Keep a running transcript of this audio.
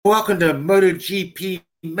Welcome to MotoGP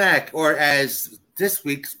Mac, or as this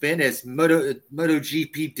week's been as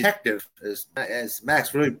MotoGP Detective, as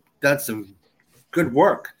Mac's really done some good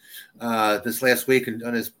work this last week and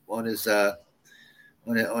on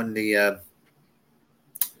the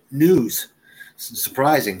news.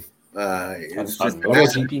 Surprising. It's just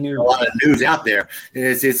MotoGP news. A lot of news out there.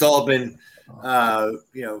 It's all been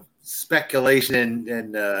speculation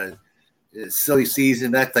and silly season,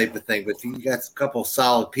 that type of thing. But you got a couple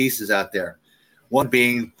solid pieces out there. One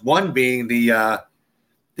being the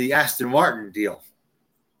Aston Martin deal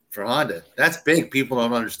for Honda. That's big. People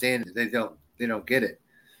don't understand it. They don't get it.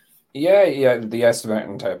 Yeah, the Aston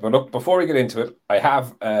Martin type. But look, before we get into it, I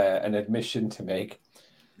have an admission to make.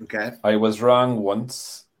 Okay. I was wrong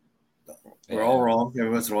once. We're all wrong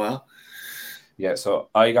every once in a while. Yeah, so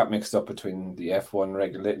I got mixed up between the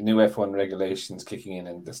new F1 regulations kicking in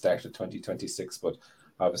and the start of 2026, but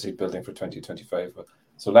obviously building for 2025.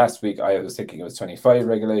 So last week I was thinking it was 25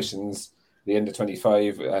 regulations, the end of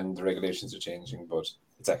 25, and the regulations are changing, but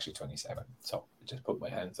it's actually 27. So I just put my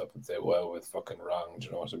hands up and say, well, it's fucking wrong. Do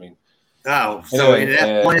you know what I mean? Oh, so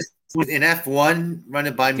anyway, in F1, run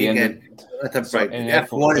it by me again. That's right.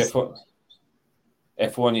 F1,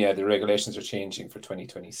 yeah, the regulations are changing for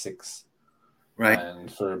 2026. Right. And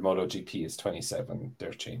for MotoGP is 27.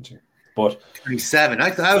 They're changing. But 27.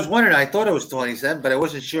 I was wondering. I thought it was 27, but I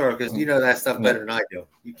wasn't sure because you know that stuff better than I do.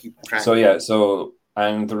 You keep track. So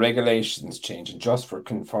and the regulations changing just for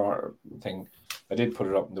confirm thing. I did put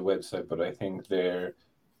it up on the website, but I think there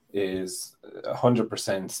is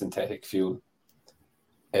 100% synthetic fuel.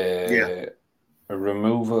 A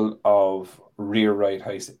removal of rear right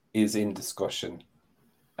height is in discussion,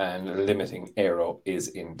 and limiting aero is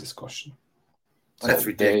in discussion. That's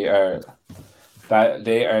ridiculous.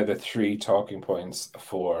 They are the three talking points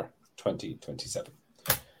for 2027.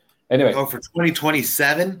 Anyway. Oh, for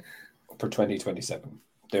 2027? For 2027.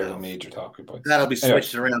 They're the major talking points. That'll be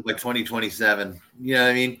switched around by 2027. You know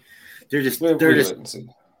what I mean?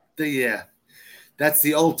 Yeah. That's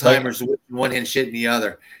the old timers with one hand shit in the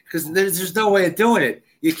other. Because there's no way of doing it.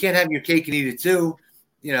 You can't have your cake and eat it too.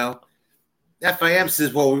 You know. FIM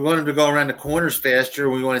says, well, we want them to go around the corners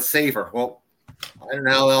faster, we want it safer. Well, I don't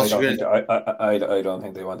know how else you're going to. I don't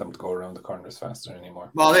think they want them to go around the corners faster anymore.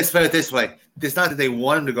 Well, let's put it this way: it's not that they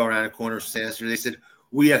want them to go around the corners faster. They said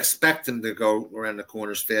we expect them to go around the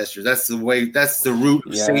corners faster. That's the way. That's the route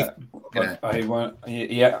of safety.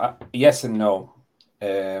 Yes and no.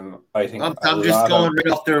 I think I'm just going right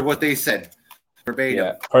after what they said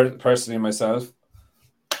verbatim. Yeah, personally myself,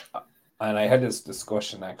 and I had this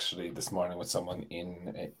discussion actually this morning with someone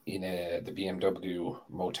in the BMW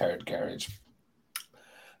Motard garage.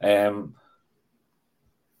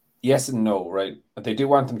 Yes and no, right? They do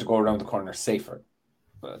want them to go around the corner safer,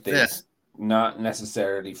 but not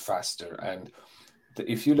necessarily faster. And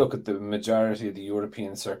if you look at the majority of the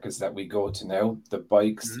European circuits that we go to now, the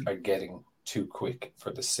bikes are getting too quick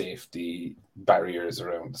for the safety barriers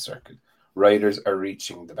around the circuit. Riders are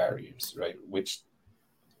reaching the barriers, right? Which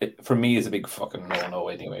for me is a big fucking no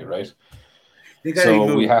anyway, right? They gotta be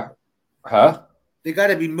moved. They got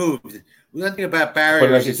to be moved. One thing about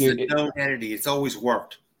barriers is a known entity. It's always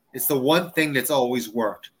worked. It's the one thing that's always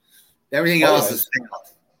worked. Everything else is failed.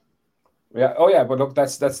 Yeah. Oh, yeah. But look,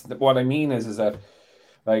 that's what I mean is that,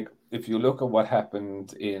 like, if you look at what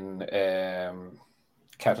happened in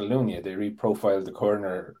Catalonia, they reprofiled the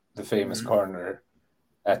corner, the famous corner,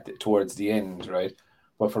 towards the end, right?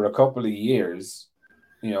 But for a couple of years,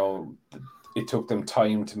 you know, it took them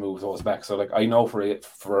time to move those back. So, like, I know for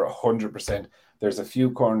 100%. There's a few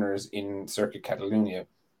corners in Circuit Catalonia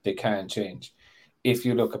they can change. If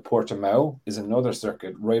you look at Portimao, is another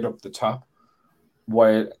circuit right up the top,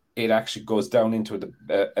 while it actually goes down into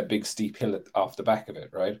a big steep hill off the back of it,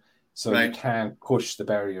 right? So you can't push the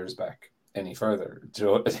barriers back any further.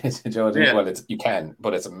 Well, you can,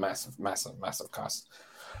 but it's a massive cost.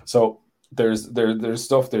 So there's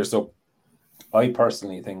stuff there. So I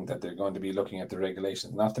personally think that they're going to be looking at the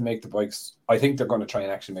regulations, not to make the bikes. I think they're going to try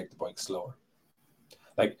and actually make the bikes slower.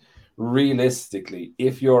 Like, realistically,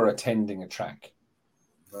 if you're attending a track.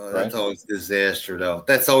 That's always a disaster, though.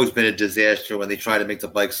 That's always been a disaster when they try to make the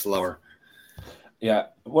bike slower. Yeah.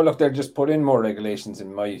 Well, look, they're just put in more regulations,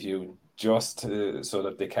 in my view, just so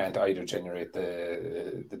that they can't either generate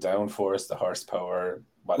the downforce, the horsepower.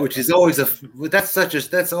 Whatever. Which is always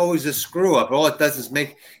that's always a screw up. All it does is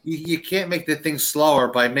make you can't make the thing slower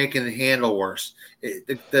by making the handle worse.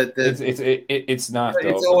 It's not.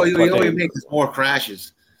 It's always makes more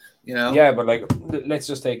crashes. You know? Yeah, but like, let's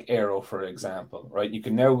just take aero for example, right? You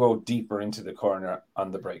can now go deeper into the corner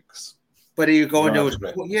on the brakes. But you're going You to don't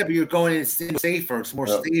have but you're going in safer. It's more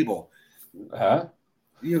stable. Huh?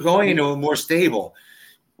 You're going into a more stable.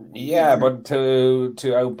 Yeah, but to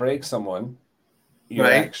outbrake someone, you're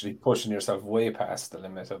Right. actually pushing yourself way past the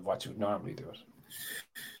limit of what you would normally do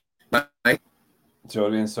it. Right. Do you know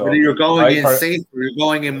what I mean? Whether So you're going in safer, you're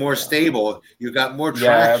going in more stable. You got more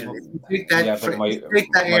traction. If you take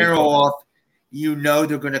that arrow off, you know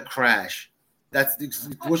they're going to crash. That's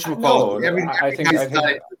which we call no. every guy's done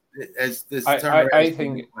it as this term. I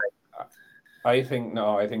think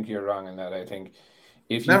you're wrong in that. I think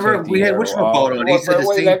if you Remember, take the we had arrow which we off, called on. He said the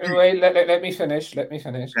same thing. let me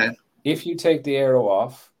finish. Okay. If you take the arrow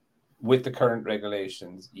off with the current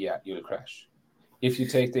regulations, yeah, you'll crash. If you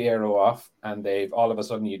take the arrow off and they've all of a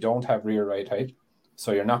sudden you don't have rear ride height,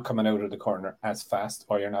 so you're not coming out of the corner as fast,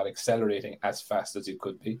 or you're not accelerating as fast as you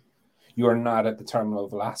could be, you are not at the terminal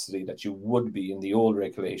velocity that you would be in the old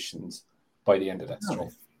regulations by the end of that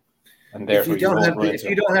straight. And therefore, if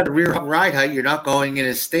you don't have the rear ride height, you're not going in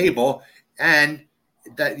as stable, and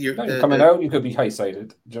that you're coming out. You could be high sided.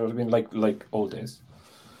 Do you know what I mean? Like old days.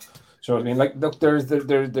 So I mean, like, look, there's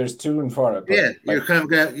to and for it. Yeah,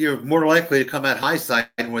 you're more likely to come out high side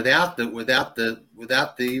without the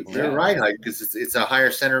rear ride height because it's a higher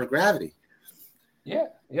center of gravity. Yeah.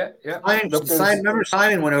 Remember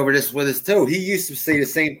Simon went over this with us too. He used to say the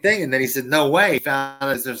same thing, and then he said, "No way!" He found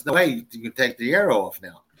out there's no way you can take the arrow off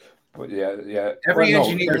now. But yeah. Every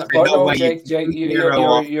engineer said, "No way." Jake,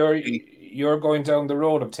 you're going down the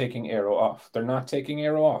road of taking arrow off. They're not taking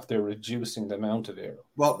arrow off. They're reducing the amount of arrow.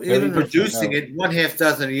 Well, even reducing it, one half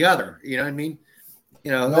dozen the other. You know what I mean?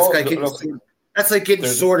 You know, that's like getting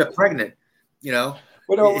sort of pregnant. You know.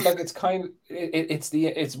 Well, no, like it's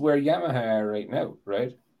where Yamaha are right now,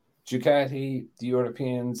 right? Ducati, the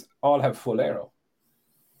Europeans all have full aero.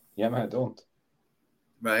 Yamaha don't.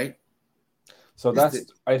 Right. So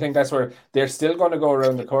I think that's where they're still going to go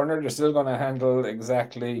around the corner. They're still going to handle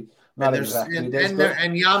exactly. And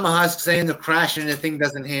Yamaha's saying they're crashing and the thing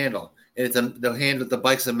doesn't handle. The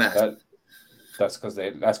bike's a mess. That's because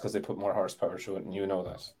they put more horsepower to it, and you know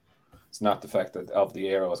that. It's not the fact that of the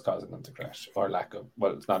aero is causing them to crash, or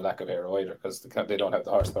it's not lack of aero either, because they don't have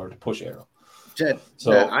the horsepower to push aero.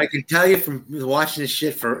 So I can tell you from watching this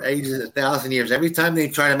shit for ages, 1,000 years, every time they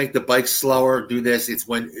try to make the bike slower, do this, it's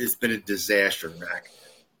been a disaster, Mac.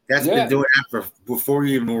 That's been doing that before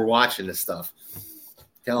you even were watching this stuff. I'm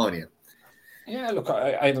telling you. Yeah, look,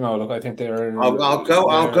 I don't know. Look, I think they're. I'll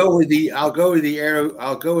go with the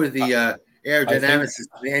aerodynamics and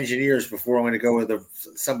the engineers before I'm going to go with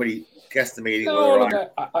somebody guesstimating. No, look,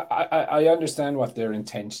 I understand what their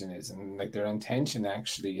intention is, and like their intention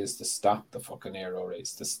actually is to stop the fucking aero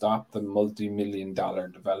race, to stop the multi-million-dollar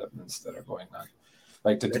developments that are going on.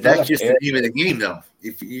 Like that's just the name of the game, though.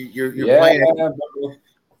 If you're playing,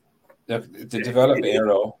 to develop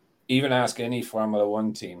aero, even ask any Formula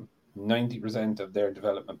One team, 90% of their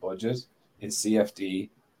development budget is CFD,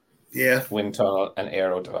 wind tunnel, and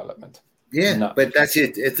aero development. Yeah, but that's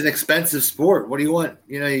it. It's an expensive sport. What do you want?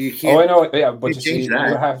 You know, you can't. Oh, I know. Yeah, but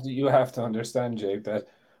you have to understand, Jake, that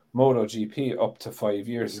MotoGP up to 5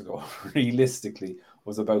 years ago, realistically,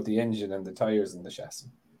 was about the engine and the tires and the chassis.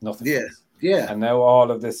 Nothing else. Yeah. And now all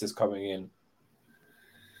of this is coming in.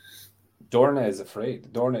 Dorna is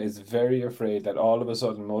afraid. Dorna is very afraid that all of a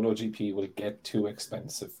sudden MotoGP will get too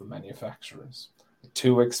expensive for manufacturers.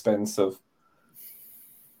 Too expensive.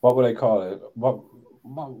 What would I call it? What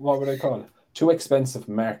would I call it? Too expensive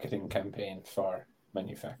marketing campaign for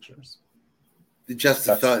manufacturers. To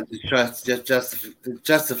justify the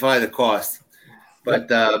cost. But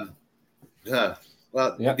I'll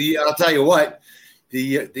tell you what,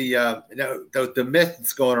 the myth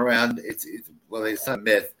that's going around, it's not a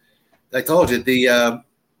myth. I told you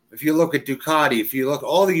if you look at Ducati, if you look,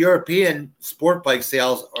 all the European sport bike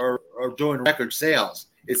sales are doing record sales.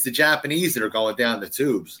 It's the Japanese that are going down the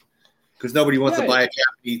tubes because nobody wants to buy a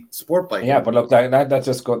Japanese sport bike. Yeah, but look, that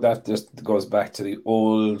just goes back to the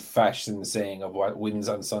old-fashioned saying of what wins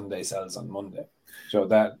on Sunday sells on Monday. So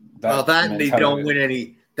that and they don't win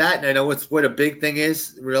any. That and I know what a big thing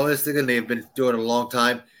is realistically, and they've been doing it a long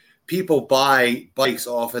time. People buy bikes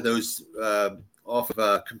off of those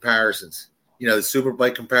comparisons. You know, the super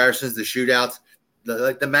bike comparisons, the shootouts,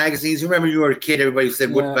 like the magazines. You remember you were a kid, everybody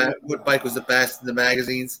said what bike was the best in the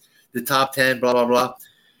magazines, the top 10, blah, blah, blah.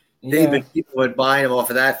 People have been buying them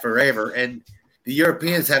off of that forever. And the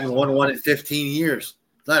Europeans haven't won one in 15 years.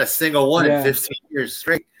 Not a single one in 15 years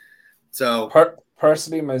straight. So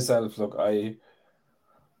personally, myself, look, I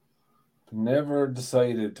never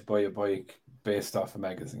decided to buy a bike based off of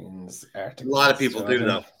magazines, articles. A lot of people do,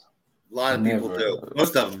 though. A lot of people do.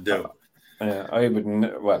 Most of them do. I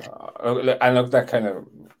wouldn't. Well, and look, that kind of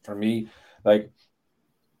for me, like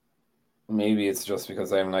maybe it's just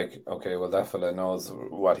because I'm like, okay, well, that fella knows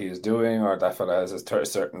what he's doing, or that fella has a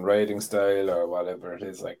certain riding style, or whatever it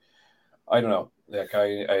is. Like, I don't know. Like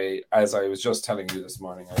as I was just telling you this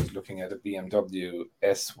morning, I was looking at a BMW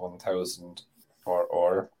S1000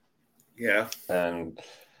 or Yeah. and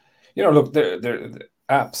look, they're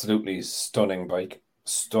absolutely stunning bike,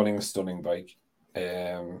 stunning bike.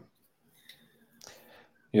 But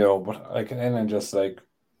like then I'm just like,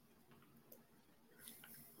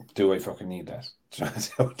 do I fucking need that? Do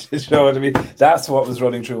you know what I mean? That's what was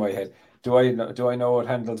running through my head. Do I know it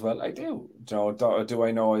handles well? I do. Do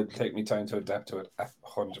I know it'll take me time to adapt to it?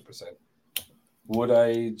 100%. Would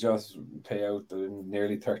I just pay out the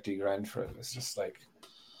nearly 30 grand for it? It's just like,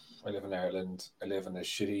 I live in Ireland. I live in a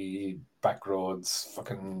shitty back roads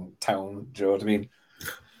fucking town. Do you know what I mean?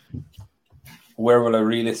 Where will I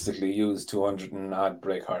realistically use 200 and odd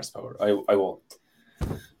brake horsepower? I won't.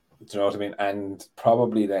 Do you know what I mean? And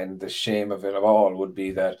probably then the shame of it all would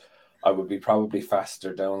be that I would be probably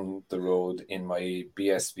faster down the road in my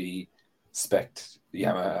BSV spec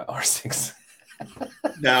Yamaha R6.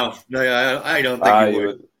 No, I don't think you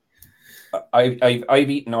would. I've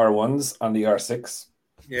eaten R1s on the R6.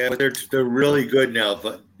 Yeah, but they're really good now.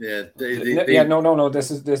 But yeah, no. This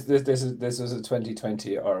is a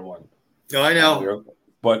 2020 R1. No, I know.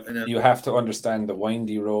 But you have to understand the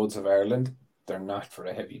windy roads of Ireland. They're not for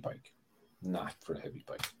a heavy bike. Not for a heavy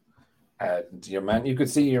bike. And your man, you could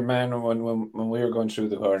see your man when we were going through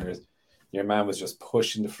the corners, your man was just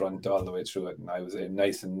pushing the front all the way through it. And I was it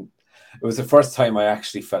was the first time I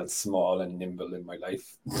actually felt small and nimble in my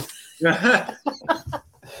life.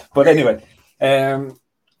 But anyway,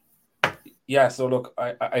 yeah, so look,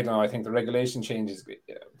 I don't know. I think the regulation changes,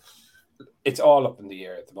 it's all up in the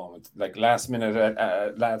air at the moment. Like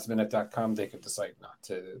lastminute.com, they could decide not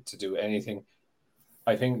to do anything.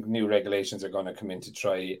 I think new regulations are going to come in to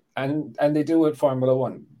try, and they do with Formula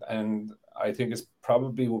One. And I think it's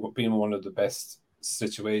probably been one of the best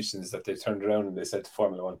situations that they turned around and they said to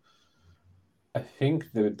Formula One, I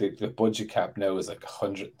think the budget cap now is like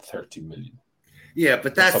 130 million. Yeah,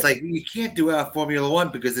 but that's like, you can't do out Formula One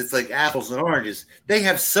because it's like apples and oranges. They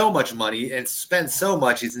have so much money and spend so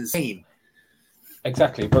much, it's insane.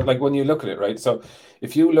 Exactly. But like when you look at it, right? So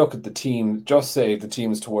if you look at the team, just say the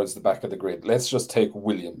team's towards the back of the grid. Let's just take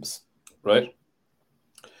Williams, right?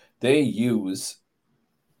 They use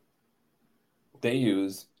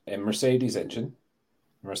a Mercedes engine,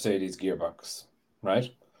 Mercedes gearbox,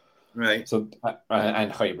 right? Right. So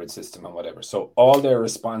and hybrid system and whatever. So all they're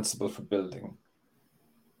responsible for building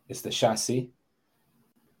is the chassis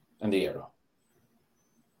and the aero.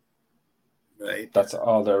 Right. That's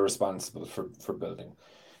all they're responsible for building.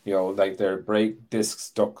 Like their brake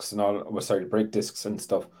discs, ducts, and all. Well, sorry, brake discs and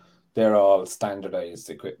stuff. They're all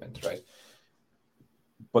standardized equipment, right?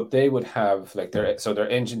 But they would have like their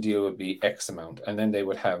engine deal would be X amount, and then they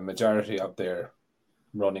would have majority of their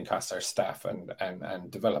running costs are staff and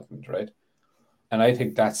development, right? And I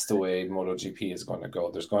think that's the way MotoGP is going to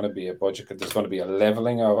go. There's going to be a budget. There's going to be a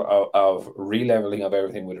leveling of re-leveling of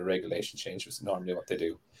everything with a regulation change, which is normally what they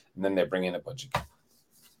do. And then they bring in a budget.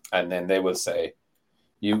 And then they will say,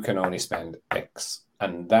 you can only spend X.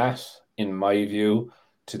 And that, in my view,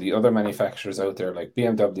 to the other manufacturers out there, like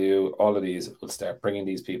BMW, all of these will start bringing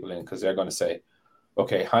these people in because they're going to say,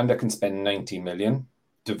 okay, Honda can spend 90 million,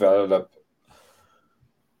 develop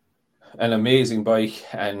an amazing bike,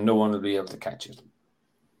 and no one will be able to catch it.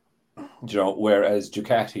 Whereas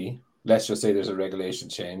Ducati, let's just say there's a regulation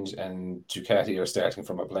change and Ducati are starting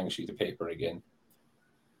from a blank sheet of paper again.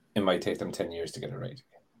 It might take them 10 years to get it right.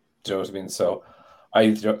 Do you know what I mean? So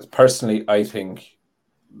I think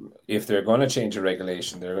if they're going to change a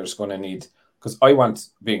regulation, they're just going to need, because I want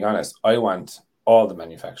all the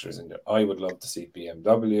manufacturers in there. I would love to see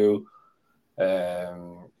BMW,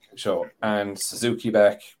 and Suzuki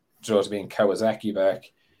back, do you know what I mean? Kawasaki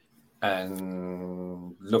back,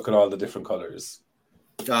 and look at all the different colors.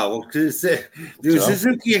 Oh, well, because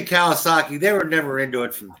Suzuki and Kawasaki, they were never into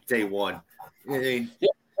it from day one.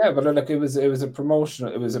 Yeah, but look, it was a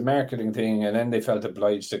promotional, it was a marketing thing, and then they felt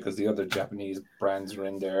obliged to because the other Japanese brands were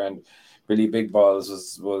in there, and Billy Big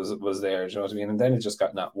Balls was there. Do you know what I mean? And then it just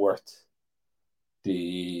got not worth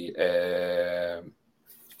the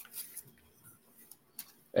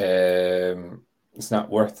it's not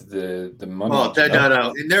worth the money. Oh,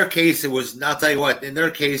 no. In their case, it was. I'll tell you what. In their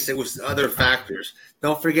case, it was other factors.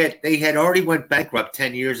 Don't forget, they had already went bankrupt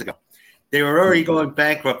 10 years ago. They were already going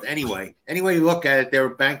bankrupt anyway. Anyway you look at it, they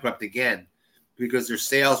were bankrupt again because their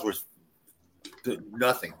sales were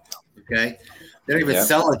nothing. Okay, they don't even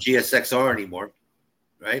sell a GSXR anymore,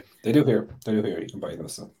 right? They do here. You can buy them.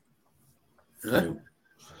 So. Huh?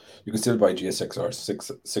 You can still buy GSXR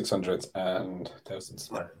 600s and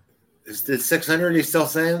thousands. Is the 600? They still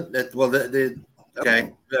saying that? Well,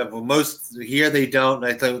 okay. Well, most here they don't.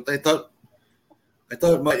 I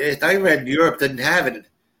read Europe didn't have it.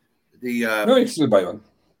 No, you can still buy one.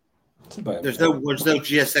 There's no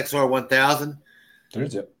GSXR 1000. There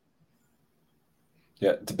is,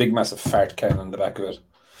 yeah. It's a big, massive fart can on the back of it,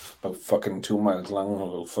 about fucking 2 miles long.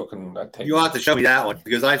 About fucking that thing. You have to show me that one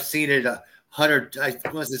because I've seen it 100. I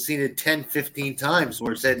must have seen it 10, 15 times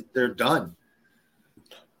where it said they're done.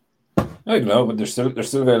 I don't know, but they're still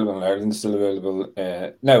available in Ireland. They're still available.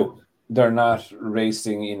 No, they're not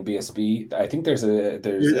racing in BSB. I think there's.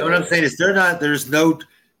 What I'm saying is they're not. There's no.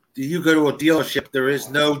 You go to a dealership, there is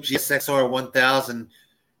no GSXR 1000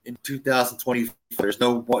 in 2020. There's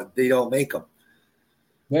no. They don't make them.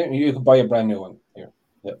 Yeah, you can buy a brand new one here.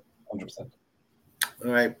 Yeah, 100%.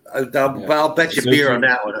 All right, I'll bet you beer on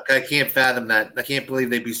that one. Okay, I can't fathom that. I can't believe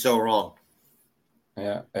they'd be so wrong.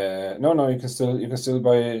 Yeah, no, you can still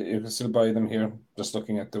buy them here. Just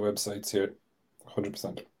looking at the websites here,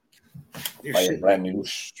 100%. Buy a brand new,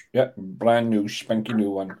 spanky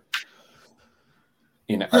new one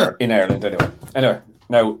in Ireland anyway.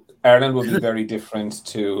 Now Ireland will be very different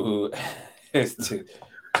to the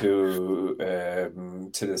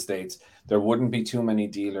States. There wouldn't be too many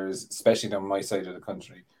dealers, especially on my side of the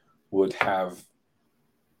country, would have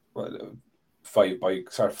five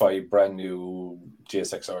brand new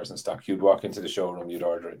GSXRs in stock. You'd walk into the showroom, you'd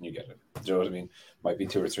order it, and you get it. Do you know what I mean? Might be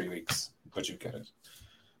 2 or 3 weeks, but you get it.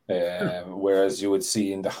 Whereas you would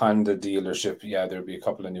see in the Honda dealership, there'd be a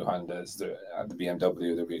couple of new Hondas. At the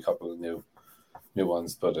BMW, there'd be a couple of new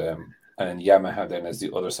ones. But and Yamaha then is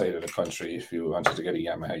the other side of the country. If you wanted to get a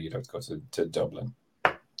Yamaha, you'd have to go to Dublin.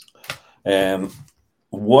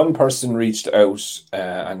 One person reached out,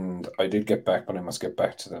 and I did get back, but I must get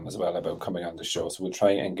back to them as well about coming on the show. So we'll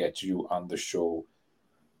try and get you on the show,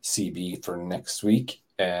 CB, for next week.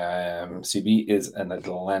 CB is an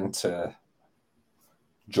Atlanta,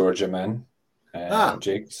 Georgia man,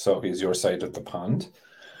 Jake. So he's your side of the pond.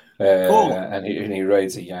 Cool. And he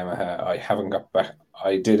rides a Yamaha. I haven't got back.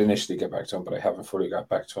 I did initially get back to him, but I haven't fully got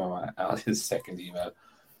back to him on his second email.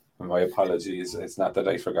 And my apologies. It's not that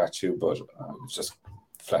I forgot you, but it's just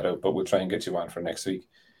flat out. But we'll try and get you on for next week.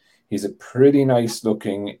 He's a pretty nice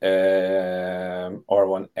looking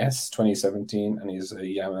R1S 2017, and he's a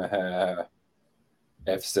Yamaha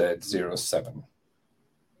FZ07.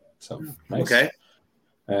 So nice. Okay.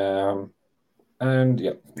 And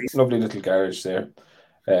yeah, lovely little garage there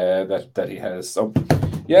that he has. So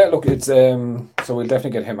yeah, look, it's so we'll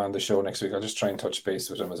definitely get him on the show next week. I'll just try and touch base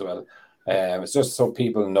with him as well. It's just so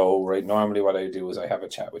people know, right? Normally what I do is I have a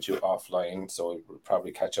chat with you offline, so we'll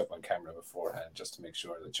probably catch up on camera beforehand just to make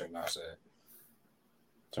sure that you're not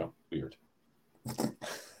weird.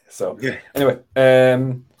 So anyway,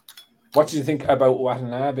 what did you think about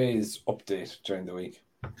Watanabe's update during the week?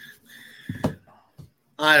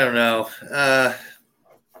 I don't know.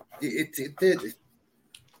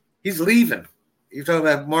 He's leaving. You're talking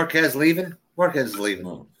about Marquez leaving? Marquez is leaving.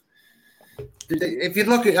 Oh. If you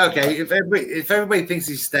look at if everybody thinks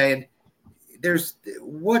he's staying, there's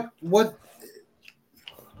what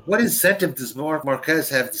incentive does Marquez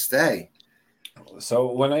have to stay?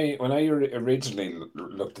 So when I originally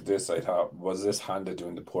looked at this, I thought, was this Honda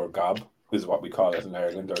doing the poor gob? Is what we call it in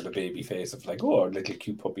Ireland, or the baby face of like, oh, little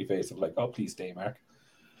cute puppy face of like, oh, please stay, Mark.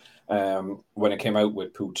 When it came out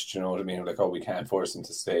with Pooch, you know what I mean? Like, oh, we can't force him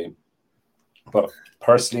to stay. But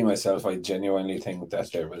personally, myself, I genuinely think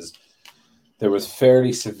that there was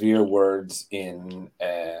fairly severe words in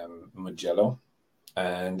Mugello.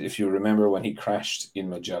 And if you remember when he crashed in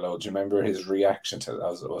Mugello, do you remember his reaction to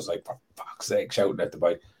that? It was like, for fuck's sake, shouting at the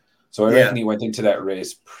bike. So I reckon he went into that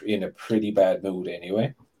race in a pretty bad mood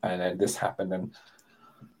anyway. And then this happened. And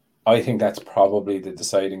I think that's probably the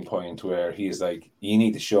deciding point where he's like, you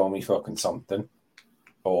need to show me fucking something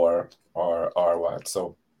or what.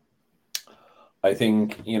 So I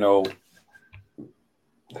think, you know,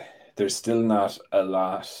 there's still not a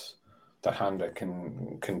lot that Honda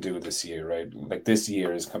can do this year, right? Like this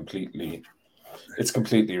year is completely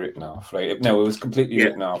written off, right? No, it was completely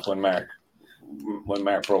written off when Mark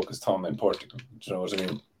broke his thumb in Portugal. Do you know what I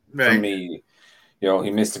mean? Right. For me, you know, he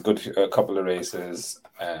missed a couple of races,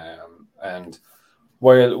 and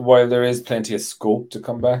while there is plenty of scope to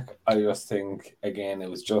come back, I just think again it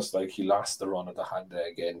was just like he lost the run of the Honda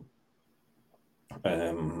again,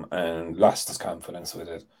 and lost his confidence with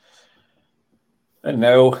it. And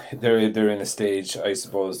now they're in a stage, I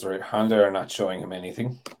suppose, where Honda are not showing him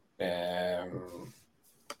anything.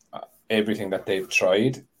 everything that they've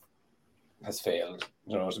tried has failed.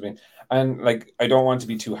 You know what I mean? And like, I don't want to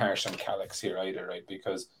be too harsh on Calix here either, right?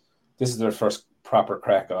 Because this is their first proper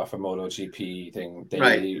crack off a MotoGP thing.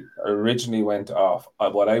 They originally went off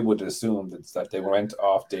what I would assume is that they went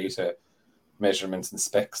off data measurements and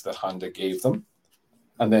specs that Honda gave them,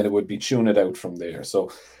 and then it would be tune it out from there.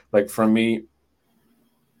 So, like for me,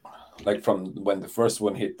 like from when the first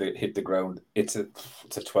one hit the ground, it's a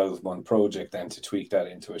 12-month project then to tweak that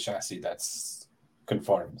into a chassis that's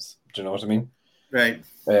conforms. Do you know what I mean? Right.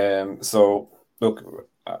 So look,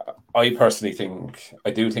 I personally think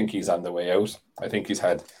he's on the way out. I think he's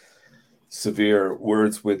had severe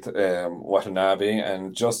words with Watanabe,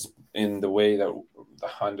 and just in the way that the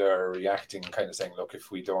Honda are reacting, kind of saying, look, if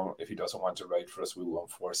he doesn't want to ride for us, we won't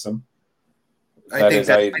force him. I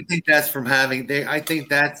think that's from having they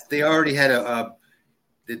already had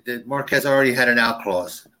the Marquez already had an out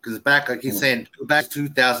clause, because back, like he's saying, back to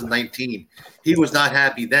 2019, he was not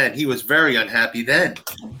happy then. He was very unhappy then.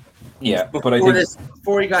 Yeah,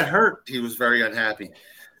 before he got hurt, he was very unhappy.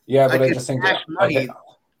 Yeah, but I just think that money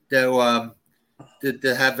to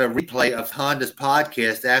have a replay of Honda's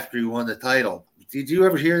podcast after he won the title. Did you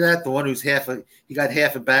ever hear that? The one who's he got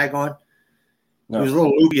half a bag on. No. He was a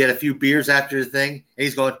little loopy. He had a few beers after the thing, and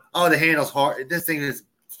he's going, "Oh, the handle's hard. This thing is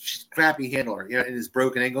crappy handler," in his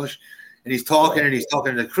broken English, and he's talking to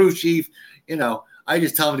the crew chief. I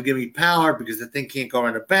just tell him to give me power because the thing can't go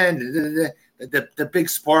around a bend. The big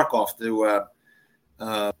spark off to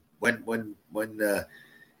when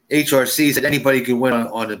HRC said anybody could win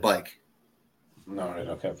on the bike. No, right,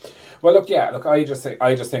 okay. Well, look, yeah, look. I just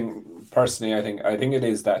think personally, I think it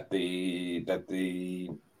is that the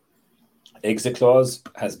exit clause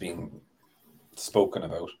has been spoken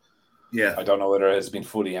about. Yeah, I don't know whether it has been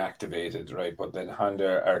fully activated, right? But then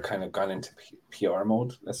Honda are kind of gone into PR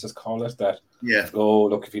mode. Let's just call it that. Yeah. Oh,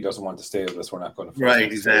 look, if he doesn't want to stay with us, we're not going to.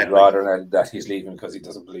 Right, exactly. Rather than that he's leaving because he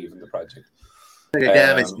doesn't believe in the project. Like a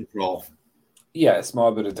damage control. Yeah, a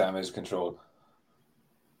small bit of damage control.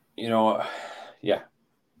 Yeah.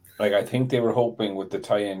 Like, I think they were hoping with the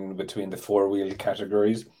tie-in between the four-wheel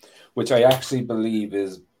categories, which I actually believe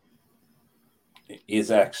is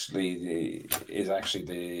actually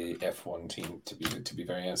the F1 team, to be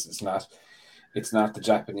very honest. It's not the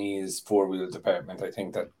Japanese four-wheel department. I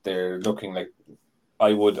think that they're looking like,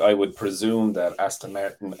 I would presume that Aston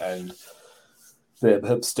Martin and they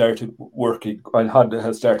have started working, and Honda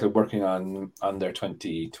has started working on their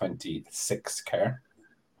 2026 car.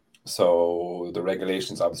 So the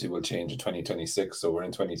regulations obviously will change in 2026. So we're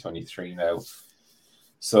in 2023 now.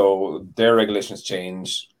 So their regulations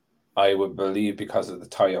change. I would believe because of the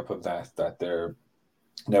tie-up of that they're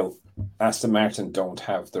now, Aston Martin don't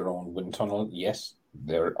have their own wind tunnel yet.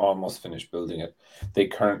 They're almost finished building it. They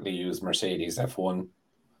currently use Mercedes F1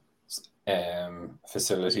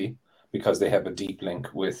 facility because they have a deep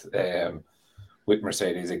link with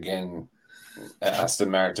Mercedes again.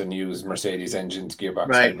 Aston Martin use Mercedes engines,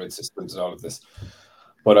 gearbox, hybrid systems, and all of this.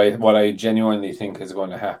 But what I genuinely think is going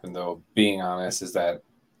to happen, though, being honest, is that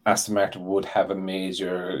Aston Martin would have a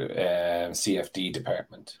major CFD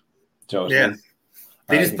department. Do you know what I mean?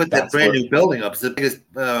 They just put that brand new building up. It's the biggest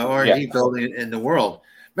R&D building in the world.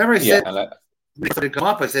 Remember, I said when it come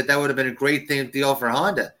up, I said that would have been a great deal for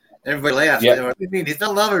Honda. Everybody laughed. Yeah. What do you mean? He's not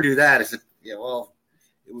allowed to do that. I said, yeah, well,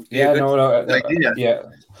 it would be a good idea. Yeah.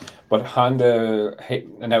 But Honda,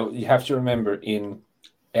 now you have to remember, in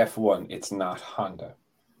F1, it's not Honda.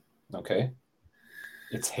 Okay?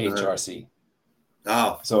 It's HRC.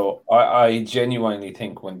 So I genuinely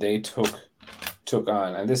think when they took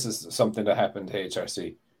on, and this is something that happened to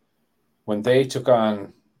HRC, when they took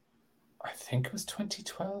on, I think it was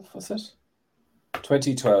 2012, was it?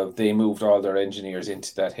 2012, they moved all their engineers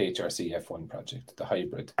into that HRC F1 project, the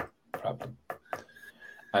hybrid problem.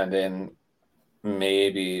 And then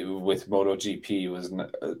maybe with MotoGP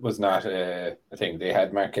was not a thing. They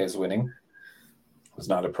had Marquez winning. It was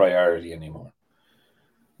not a priority anymore.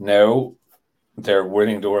 Now they're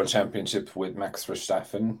winning the World Championship with Max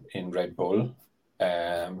Verstappen in Red Bull.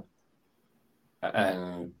 And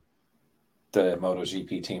the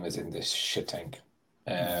MotoGP team is in this shit tank.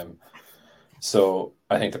 So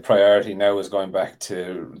I think the priority now is going back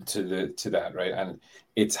to that, right? And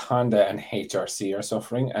it's Honda and HRC are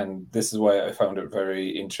suffering, and this is why I found it very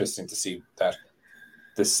interesting to see that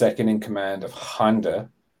the second in command of Honda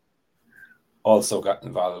also got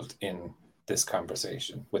involved in this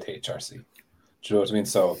conversation with HRC. Do you know what I mean?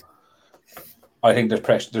 So I think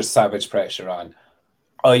there's savage pressure on.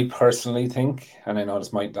 I personally think, and I know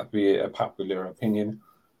this might not be a popular opinion,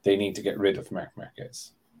 they need to get rid of Marc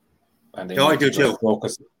Marquez. And they I do too.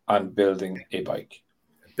 Focus on building a bike.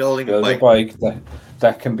 Build a bike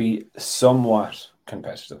that can be somewhat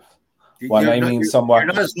competitive. When I mean somewhat,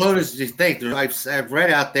 you're not as low as you think. I've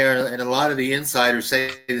read out there, and a lot of the insiders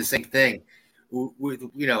say the same thing.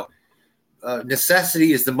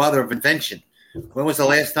 Necessity is the mother of invention. When was the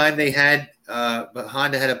last time they had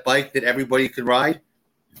Honda had a bike that everybody could ride?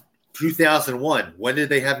 2001. When did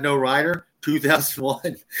they have no rider?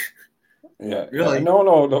 2001. Yeah, really?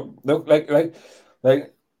 No. Look,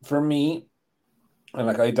 like for me, and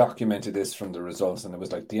like I documented this from the results, and it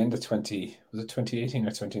was like the end of 2018 or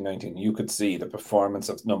 2019. You could see the performance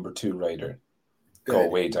of number 2 rider go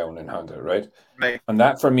way down in Honda, right? Right. And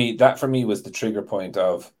that for me was the trigger point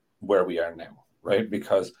of where we are now, right?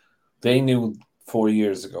 Because they knew 4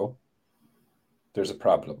 years ago there's a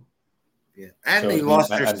problem. Yeah, and they lost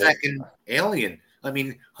their second alien. I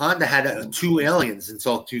mean, Honda had 2 aliens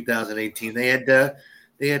until 2018. They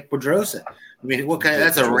had Pedrosa. I mean,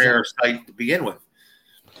 that's a rare sight to begin with.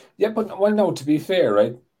 Yeah, but well, no. To be fair,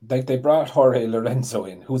 right? Like they brought Jorge Lorenzo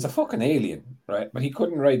in, who was a fucking alien, right? But he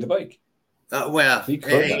couldn't ride the bike. He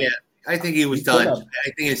could. Yeah, I think he was done.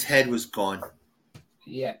 I think his head was gone.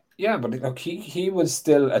 Yeah, but look, he was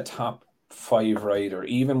still a top 5 rider,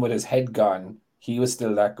 even with his head gone. He was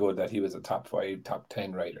still that good that he was a top 5, top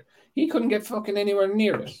 10 rider. He couldn't get fucking anywhere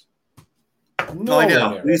near it. No, I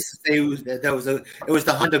know. We used to say it was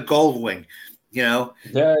the Honda Goldwing. You know,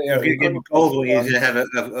 yeah. If you get Goldwing, he's gonna have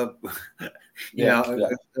a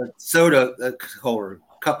soda holder,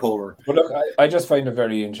 cup holder. But look, I just find it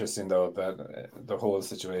very interesting though that the whole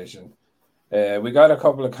situation. We got a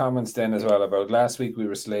couple of comments then as well about last week we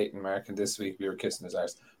were slating Mark and this week we were kissing his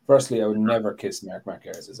arse. Firstly, I would never kiss Mark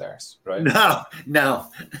Marquez's arse, right? No.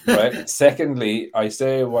 Right. Secondly, I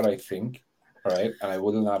say what I think, right? And I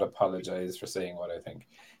will not apologize for saying what I think.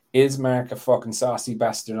 Is Mark a fucking saucy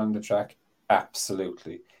bastard on the track?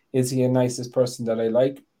 Absolutely. Is he a nicest person that I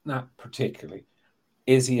like? Not particularly.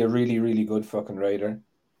 Is he a really, really good fucking rider?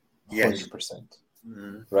 100%.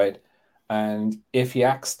 Mm-hmm. Right? And if he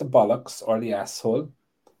acts the bollocks or the asshole,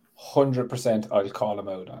 100% I'll call him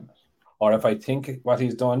out on it. Or if I think what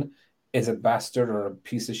he's done is a bastard or a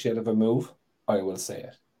piece of shit of a move, I will say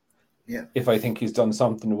it. Yeah. If I think he's done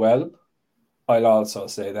something well, I'll also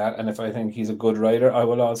say that. And if I think he's a good rider, I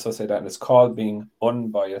will also say that. And it's called being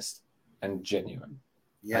unbiased and genuine.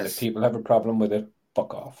 Yes. And if people have a problem with it,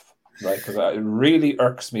 fuck off. Right? Because it really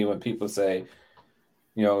irks me when people say,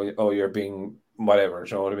 you're being whatever.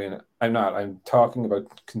 You know what I mean? I'm not. I'm talking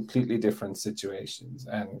about completely different situations.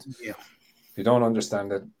 And if you don't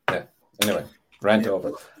understand it, yeah. Anyway, rant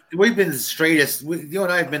over. We've been the straightest. You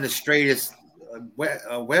and I have been the straightest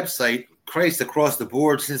website, Christ, across the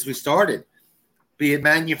board since we started, be it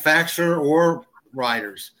manufacturer or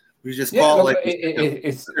riders. We just call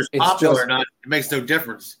it's popular or not. It makes no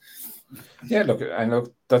difference. Yeah, look,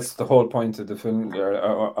 that's the whole point of the film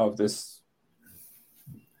of this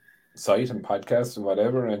site and podcast and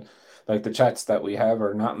whatever. And like the chats that we have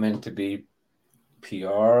are not meant to be PR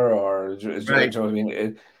or do you know what I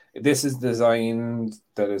mean? This is designed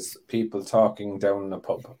that is people talking down in a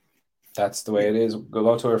pub. That's the way it is.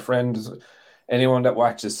 Go to our friends. Anyone that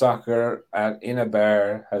watches soccer in a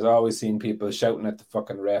bar has always seen people shouting at the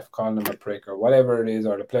fucking ref, calling him a prick or whatever it is,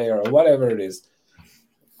 or the player or whatever it is.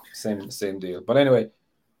 Same deal. But anyway,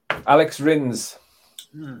 Alex Rins.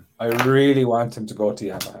 I really want him to go to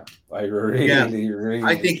Yamaha. I really.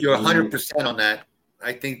 I think you're 100% on that.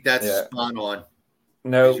 I think that's spot on.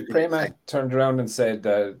 Now, Pramac turned around and said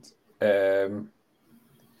that.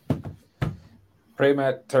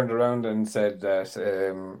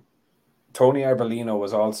 Tony Arbolino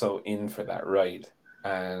was also in for that ride,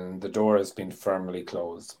 and the door has been firmly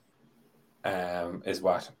closed. Is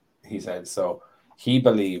what he said. So he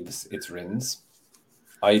believes it's Rins.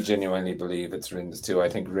 I genuinely believe it's Rins too. I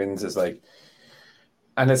think Rins is like,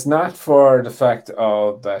 and it's not for the fact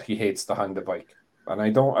of that he hates the Honda bike. And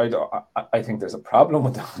I think there's a problem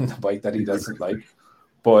with the Honda bike that he doesn't like.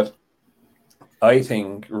 But I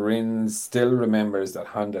think Rins still remembers that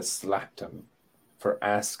Honda slapped him for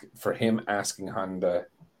him asking Honda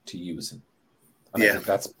to use him. And I think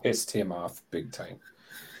that's pissed him off big time.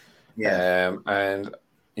 Yeah. And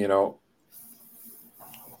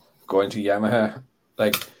going to Yamaha,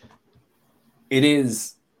 like, it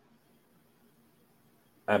is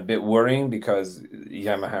a bit worrying because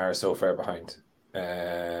Yamaha are so far behind.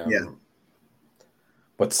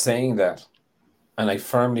 But saying that, and I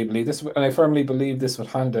firmly believe this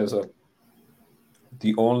with Honda as well,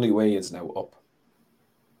 the only way is now up.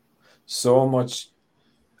 So much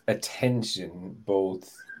attention,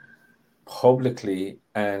 both publicly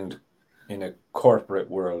and in a corporate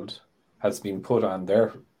world, has been put on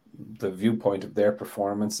their the viewpoint of their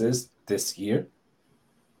performances this year,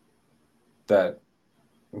 that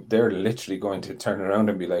they're literally going to turn around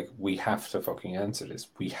and be like, we have to fucking answer this.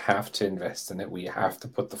 We have to invest in it. We have to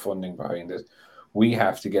put the funding behind it. We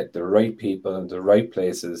have to get the right people in the right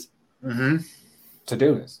places to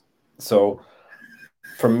do this. So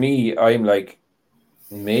for me, I'm like,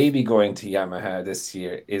 maybe going to Yamaha this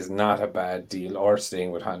year is not a bad deal, or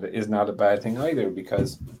staying with Honda is not a bad thing either,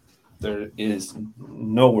 because there is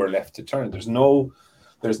nowhere left to turn. There's no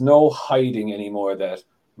hiding anymore that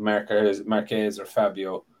Marquez or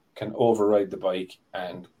Fabio can override the bike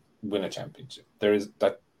and win a championship. There is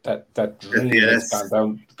that dream has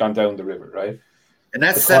gone down the river, right? And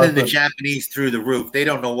that's sending the Japanese through the roof. They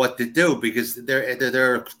don't know what to do because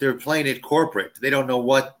they're playing it corporate. They don't know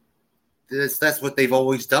what that's what they've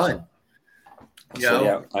always done. You know?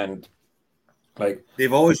 Yeah, and like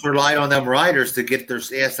they've always relied on them riders to get their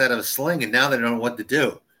ass out of a sling, and now they don't know what to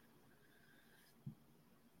do.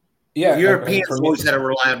 Yeah, the Europeans always had to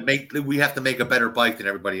rely on we have to make a better bike than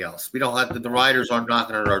everybody else. We don't have the riders aren't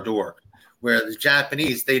knocking on our door. Where the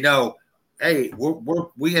Japanese, they know, hey,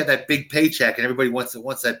 we have that big paycheck, and everybody wants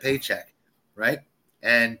that paycheck, right?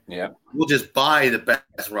 And we'll just buy the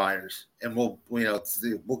best riders, and we'll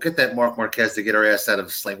get that Marc Marquez to get our ass out of a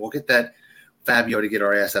sling. We'll get that Fabio to get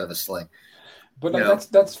our ass out of a sling. But like,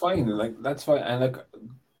 that's fine. Like that's fine. And like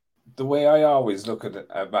the way I always look at it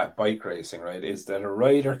about bike racing, right, is that a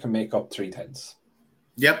rider can make up 3/10.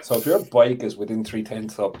 Yep. So if your bike is within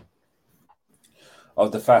 3/10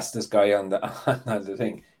 of the fastest guy on the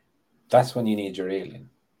thing, that's when you need your alien.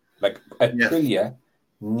 Like Aprilia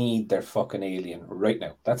need their fucking alien right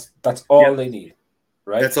now. That's all they need,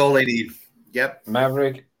 right? That's all they need. Yep.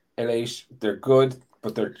 Maverick, Elate, they're good,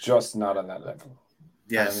 but they're just not on that level.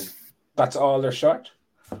 Yes. And that's all they're short,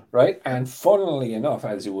 right? And funnily enough,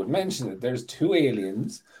 as you would mention it, there's two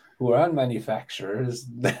aliens who are on manufacturers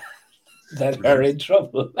that are in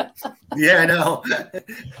trouble. Yeah, I know.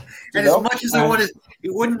 And as much as I want to,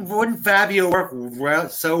 wouldn't Fabio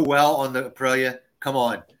work so well on the Aprilia? Come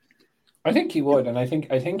on. I think he would, and I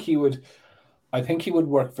think he would. I think he would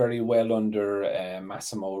work very well under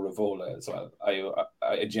Massimo Rivola as well.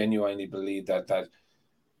 I genuinely believe that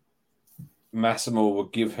Massimo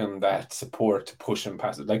would give him that support to push him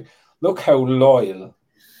past it. Like, look how loyal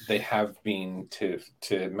they have been to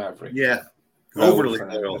Maverick. Yeah, overly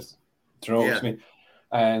loyal.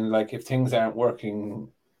 And like, if things aren't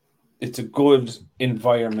working, it's a good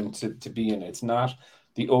environment to be in. It's not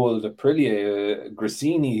the old Aprilia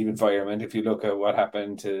Grassini environment. If you look at what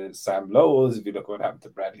happened to Sam Lowes, if you look at what happened to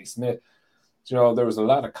Bradley Smith, there was a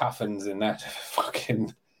lot of coffins in that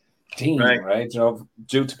fucking team, right?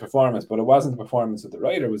 Due to performance, but it wasn't the performance of the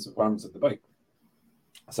rider, it was the performance of the bike.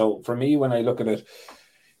 So for me, when I look at it,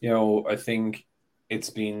 I think it's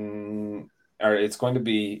going to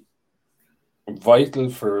be vital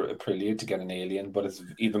for Aprilia to get an alien, but it's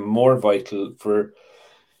even more vital for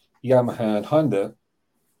Yamaha and Honda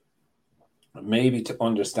maybe to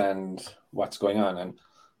understand what's going on. And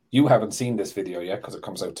you haven't seen this video yet because it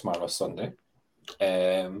comes out tomorrow, Sunday.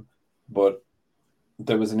 But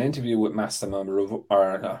there was an interview with Massimo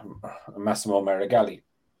Marigali,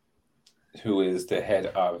 who is the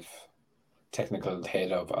technical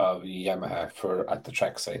head of Yamaha at the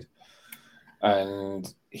trackside.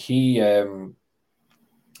 And they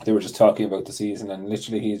were just talking about the season, and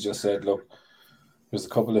literally he just said, look, there's a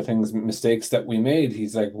couple of mistakes that we made.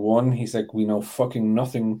 He's like, we know fucking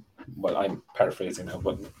nothing. Well, I'm paraphrasing now,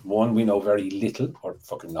 but one, we know very little or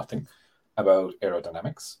fucking nothing about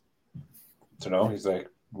aerodynamics. He's like,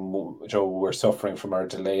 we're suffering from our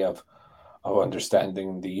delay of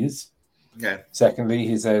understanding these. Yeah. Secondly,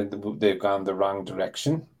 he said they've gone the wrong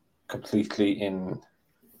direction completely in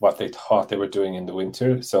what they thought they were doing in the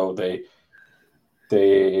winter. So they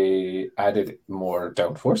added more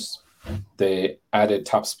downforce. They added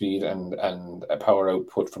top speed and a power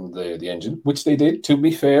output from the engine, which they did. To be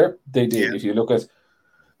fair, they did. Yeah. If you look at,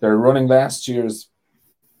 they're running last year's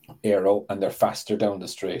aero and they're faster down the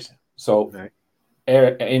straight. So,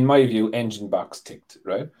 in my view, engine box ticked,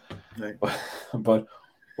 right? But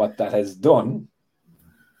what that has done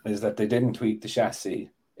is that they didn't tweak the chassis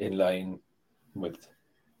in line with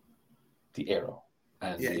the aero.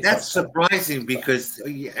 And that's surprising because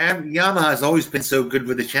Yamaha has always been so good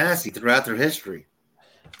with the chassis throughout their history.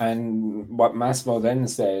 And what Massimo then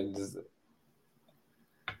said,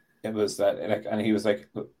 it was that, and he was like,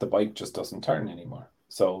 the bike just doesn't turn anymore.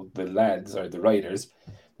 So the lads, or the riders,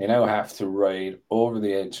 they now have to ride over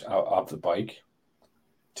the edge of the bike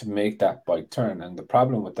to make that bike turn. And the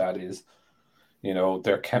problem with that is,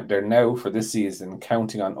 they're now for this season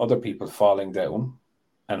counting on other people falling down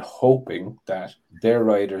and hoping that their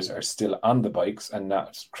riders are still on the bikes and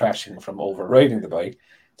not crashing from overriding the bike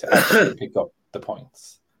to actually pick up the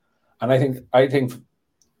points. And I think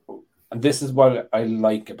this is what I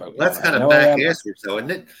like about That's Yamaha. kind of Now, back-assed, though,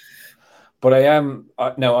 isn't it? but I am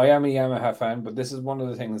a Yamaha fan, but this is one of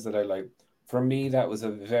the things that I like. For me, that was a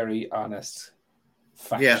very honest,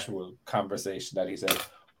 factual conversation that he said,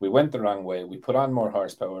 we went the wrong way. We put on more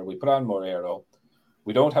horsepower. We put on more aero.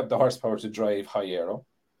 We don't have the horsepower to drive high aero.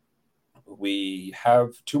 We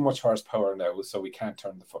have too much horsepower now, so we can't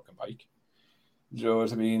turn the fucking bike. Do you know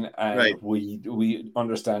what I mean? And we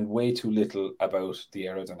understand way too little about the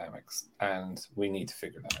aerodynamics, and we need to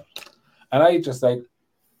figure that out. And I just like,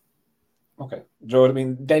 okay, do you know what I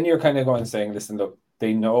mean? Then you're kind of going saying, listen, look,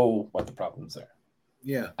 they know what the problems are.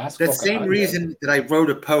 Yeah. That same reason that I wrote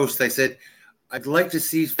a post, I said, I'd like to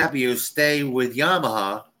see Fabio stay with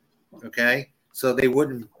Yamaha, okay, so they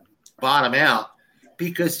wouldn't bottom out,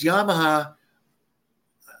 because Yamaha,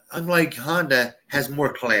 unlike Honda, has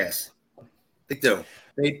more class. They do.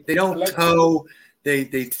 They don't tow.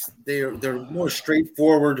 They're more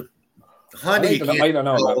straightforward. Honda, I don't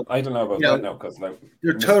know about that now, because like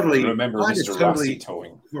you're totally remember Honda's Mr. totally Rossi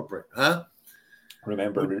towing, corporate, huh?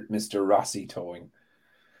 Remember Mr. Rossi towing.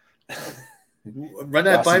 Run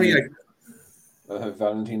that by me.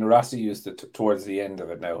 Valentino Rossi used to towards the end of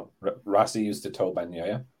it. Now Rossi used to tow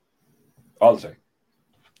Bagnaia all the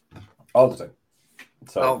time.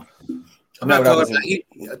 So I'm not talking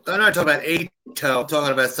about a tow. I'm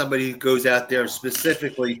talking about somebody who goes out there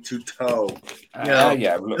specifically to tow.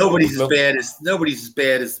 Nobody's as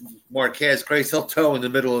bad as Marquez. Grace, he'll tow in the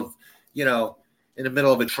middle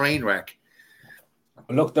of a train wreck.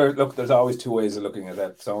 There's always two ways of looking at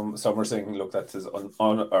that. Some are saying, look, that's his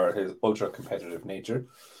his ultra competitive nature.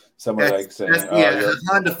 Some are like saying,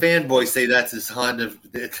 Honda fanboys say that's his Honda.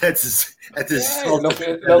 That's his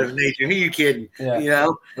ultra competitive nature. Who are you kidding? Yeah. You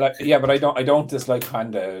know? But I don't dislike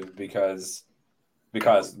Honda because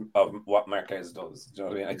of what Marquez does. Do you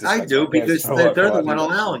know what I mean? I do, because they're the one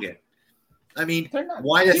allowing it. I mean,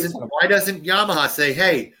 why doesn't Yamaha say,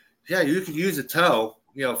 hey, yeah, you could use a tow?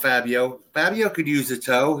 You know, Fabio could use a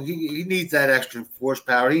tow. He needs that extra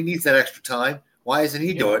horsepower. He needs that extra time. Why isn't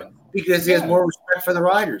he doing it? Because he has more respect for the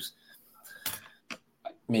riders.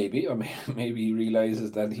 Maybe he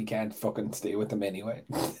realizes that he can't fucking stay with them anyway.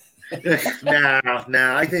 No.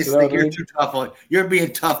 I think you're too tough on. You're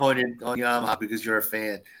being tough on Yamaha because you're a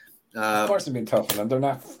fan. Of course, I'm being tough on them. They're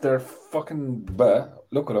not. They're fucking.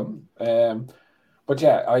 Look at them. But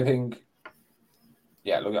yeah, I think.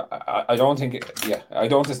 Yeah, look, I don't think. I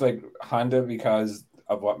don't dislike Honda because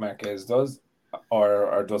of what Marquez does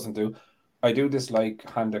or doesn't do. I do dislike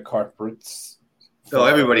Honda corporates. So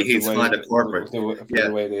everybody hates Honda corporate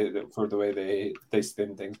for the way they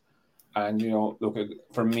spin things. And look,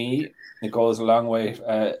 for me, it goes a long way.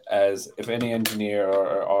 As if any engineer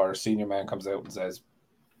or senior man comes out and says,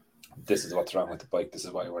 "This is what's wrong with the bike. This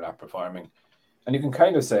is why we're not performing," and you can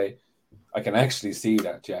kind of say, "I can actually see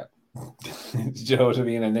that." Yeah. Do you know what I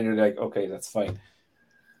mean? And then you're like, okay, that's fine.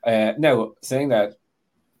 Now, saying that,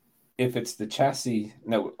 if it's the chassis,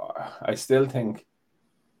 no, I still think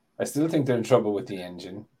they're in trouble with the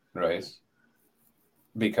engine, right?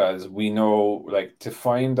 Because we know, like, to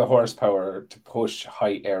find the horsepower to push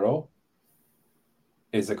high aero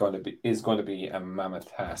is going to be a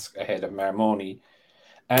mammoth task ahead of Marmoni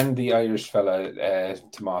and the Irish fella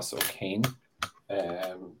Tommaso Kane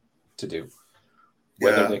to do.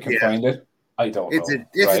 Whether they can find it, I don't know.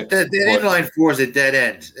 The inline four is a dead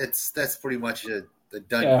end. That's pretty much a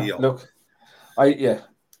done deal. Look, I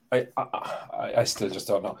still just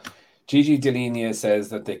don't know. Gigi Delinia says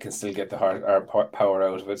that they can still get the power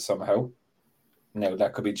out of it somehow. Now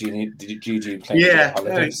that could be Gigi playing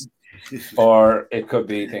politics, or it could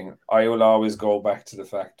be thing. I will always go back to the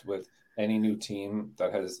fact with any new team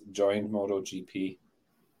that has joined MotoGP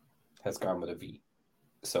has gone with a V.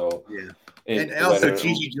 So and also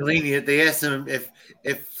Gigi Delinia, they asked him if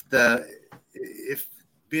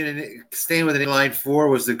staying with an inline four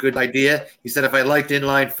was a good idea. He said, if I liked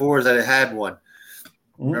inline fours, I'd have had one.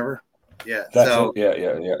 Remember? Yeah.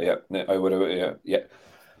 I would have. Yeah.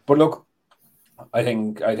 But look, I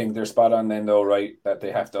think they're spot on then, though, right? That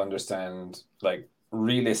they have to understand, like,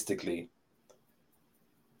 realistically,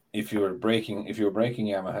 if you were breaking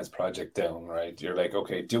Yamaha's project down, right? You're like,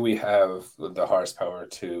 okay, do we have the horsepower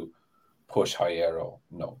to push high aero?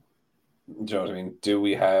 No. Do you know what I mean? Do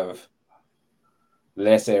we have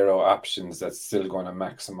less aero options that's still going to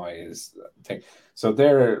maximize thing? So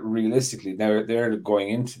they're realistically they're going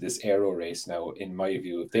into this aero race now. In my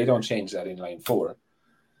view, if they don't change that inline four,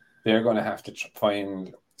 they're going to have to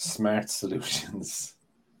find smart solutions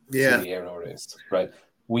to the aero race, right?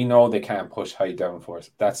 We know they can't push high downforce.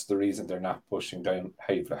 That's the reason they're not pushing down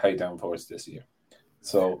high downforce this year.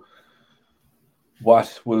 So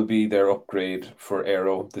what will be their upgrade for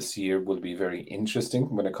aero this year will be very interesting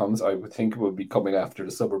when it comes. I would think it will be coming after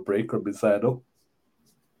the summer break or Misano.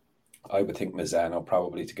 I would think Misano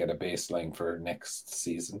probably to get a baseline for next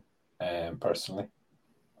season, personally.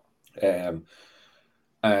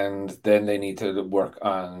 And then they need to work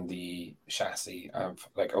on the chassis of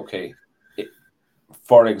like, okay,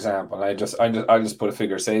 for example, I'll just put a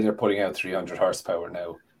figure. Say they're putting out 300 horsepower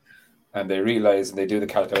now, and they realize and they do the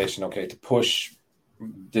calculation. Okay, to push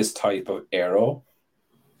this type of aero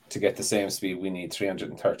to get the same speed, we need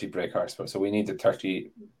 330 brake horsepower. So we need a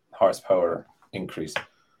 30 horsepower increase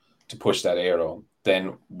to push that aero.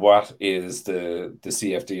 Then what is the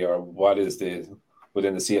CFD, or what is the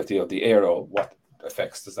within the CFD of the aero? What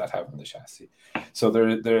effects does that have on the chassis? So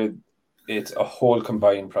it's a whole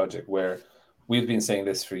combined project where we've been saying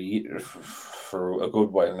this for a good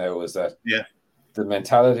while now, is that the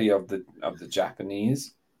mentality of the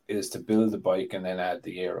Japanese is to build the bike and then add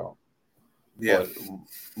the aero. Yeah. But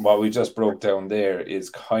what we just broke down there is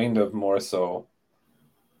kind of more so,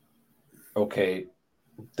 okay,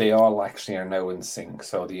 they all actually are now in sync.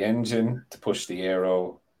 So the engine to push the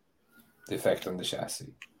aero, the effect on the chassis.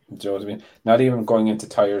 Do you know what I mean? Not even going into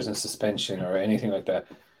tires and suspension or anything like that.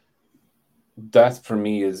 That for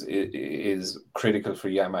me is critical for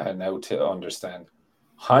Yamaha now to understand.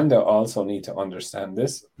 Honda also need to understand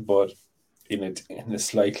this, but in a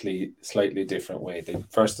slightly different way.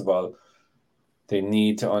 First of all, they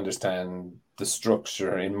need to understand the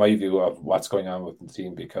structure, in my view, of what's going on with the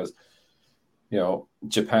team, because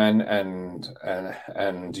Japan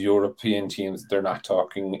and European teams, they're not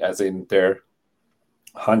talking, as in they're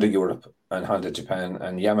Honda Europe and Honda Japan,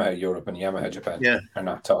 and Yamaha Europe and Yamaha Japan are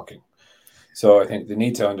not talking. So I think they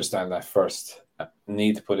need to understand that first.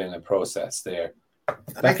 Need to put in a process there.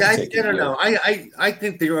 I don't know. I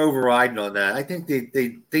think they're overriding on that. I think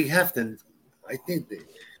they have to. I think the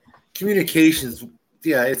communications,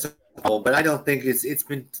 it's a problem, but I don't think it's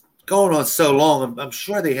been going on so long. I'm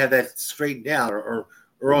sure they have that straightened out, or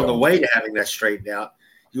on the way to having that straightened out.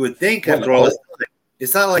 You would think after all this,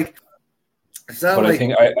 it's not like. But I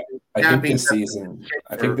think this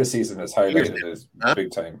season has highlighted it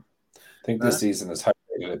big time. I think this season has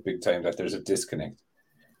highlighted it big time that there's a disconnect,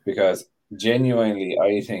 because genuinely,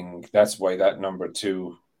 I think that's why that number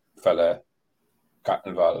 2 fella got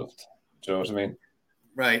involved. Do you know what I mean?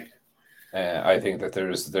 Right. I think that there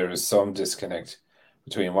is some disconnect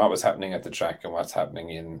between what was happening at the track and what's happening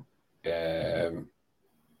in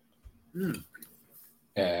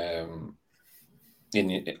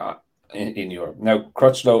Europe. Now,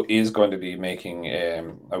 Crutchlow is going to be making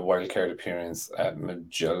a wildcard appearance at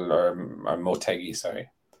Motegi, sorry.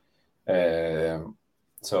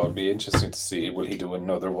 So it'll be interesting to see, will he do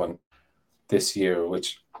another one this year,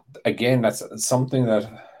 which, again, that's something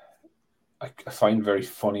that I find very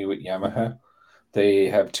funny with Yamaha. They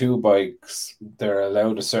have 2 bikes. They're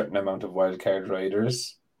allowed a certain amount of wildcard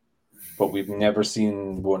riders, but we've never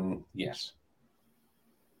seen one yet.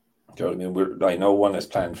 Do you know what I mean? I know one is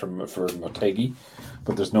planned for Motegi,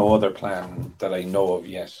 but there's no other plan that I know of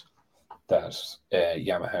yet that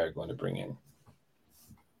Yamaha are going to bring in.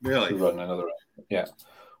 Really? To run another round. Yeah.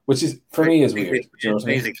 Which is, for me, is weird. Do you know what I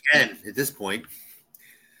mean? They can at this point.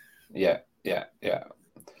 Yeah.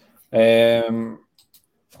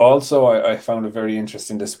 Also, I found it very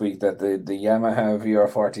interesting this week that the Yamaha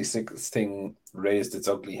VR46 thing raised its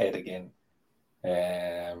ugly head again.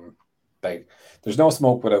 Like, there's no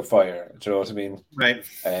smoke without fire. Do you know what I mean? Right.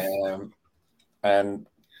 And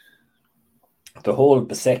the whole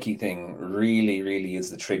Bezzecchi thing really, really is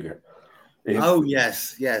the trigger.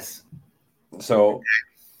 Yes. So,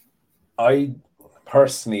 I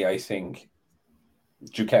think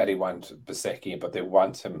Ducati want Bezzecchi, but they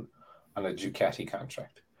want him on a Ducati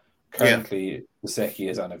contract. Currently, Bezzecchi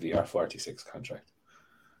is on a VR46 contract.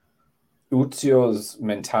 Uzio's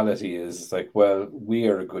mentality is like, well, we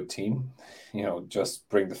are a good team, just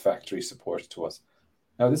bring the factory support to us.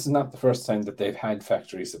 Now, this is not the first time that they've had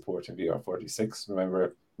factory support in VR46.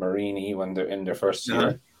 Remember Marini, when they're in their first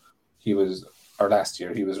year, last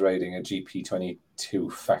year, he was riding a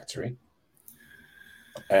GP22 factory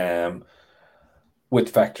with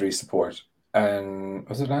factory support. And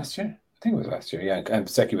was it last year? I think it was last year, yeah. And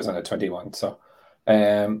Bezzecchi was on a 21, so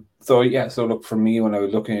so look, for me, when I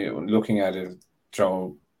was looking at it,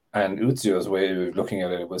 Joe, and Uzio's way of looking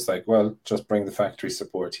at it was like, well, just bring the factory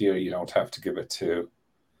support here. You don't have to give it to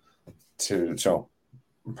Joe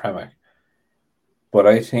Pramac. But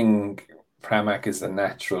I think Pramac is the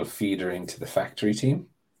natural feeder into the factory team.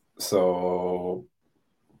 So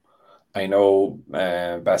I know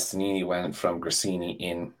Bastianini went from Grassini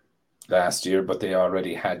in last year, but they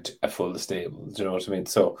already had a full stable. Do you know what I mean?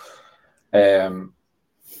 So,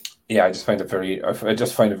 yeah, I just find it very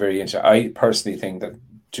interesting. I personally think that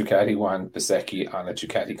Ducati want Bezzecchi on a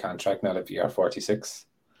Ducati contract, not a VR46,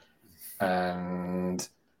 and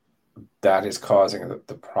that is causing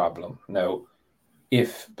the problem. Now,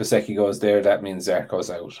 if Bezzecchi goes there, that means Zarco's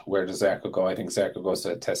out. Where does Zarco go? I think Zarco goes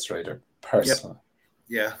to a test rider, personally. Yep.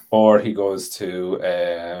 Yeah. Or he goes to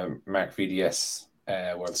Mark VDS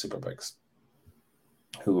World Superbikes,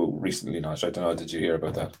 who recently launched. I don't know, did you hear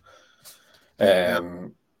about that?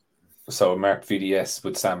 No. So Mark VDS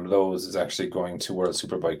with Sam Lowes is actually going to World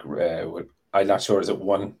Superbike. I'm not sure, is it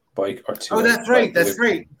one bike or two? Oh, that's right. That's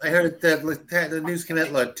right. I heard that the news came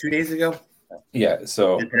out like 2 days ago. Yeah,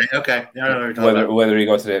 so okay. Whether he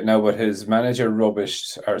goes to it now, but his manager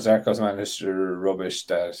rubbished, or Zarco's manager rubbished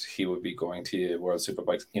that he would be going to World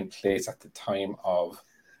Superbikes in place at the time of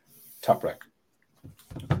Top Rack.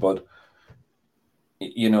 But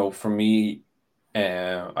for me,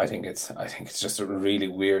 I think it's just a really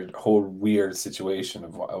weird situation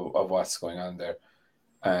of what's going on there,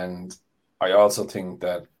 and I also think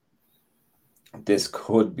that this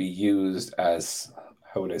could be used as,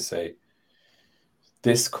 how would I say,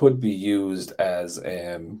 this could be used as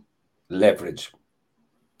leverage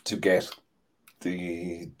to get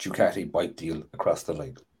the Ducati bike deal across the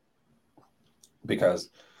line. Because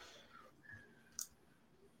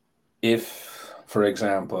if, for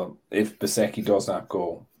example, if Bezzecchi does not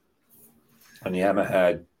go and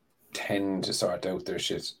Yamaha tend to sort out their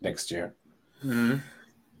shit next year,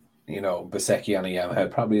 Bezzecchi on a Yamaha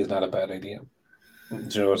probably is not a bad idea. Do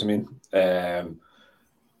you know what I mean?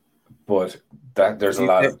 But that there's a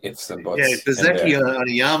lot of ifs and buts. Yeah, Bezzecchi on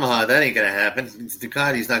a Yamaha, that ain't gonna happen.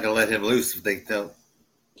 Ducati's not gonna let him loose if they don't.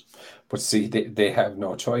 But see, they have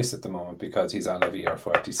no choice at the moment because he's on a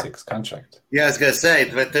VR46 contract. Yeah, I was gonna say,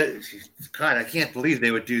 but God, I can't believe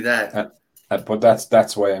they would do that. But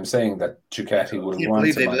that's why I'm saying that Ducati would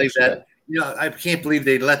want to manage that. I can't believe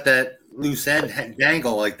they let that loose end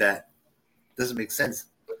dangle like that. Doesn't make sense.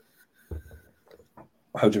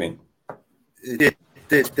 How do you mean?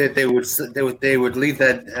 They would leave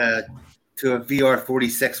that to a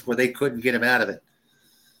VR46 where they couldn't get him out of it.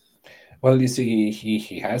 Well, you see,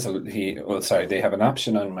 they have an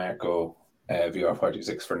option on Marco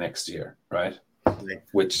VR46 for next year, right?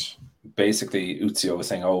 Which basically Uzio was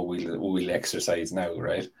saying, "Oh, we'll exercise now,"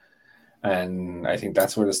 right? And I think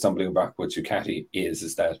that's where the stumbling block with Ducati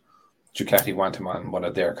is that Ducati want him on one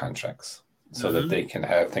of their contracts so that they can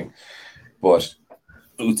have things. But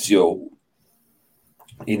Uzio,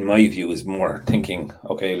 in my view, is more thinking,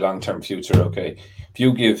 okay, long-term future. Okay,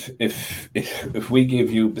 if we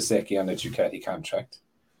give you Bezzecchi on a Ducati contract,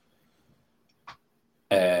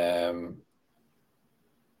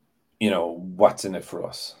 what's in it for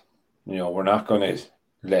us? We're not going to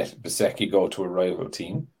let Bezzecchi go to a rival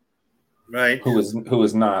team, right? Who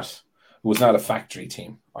is not a factory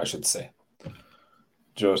team, I should say. Do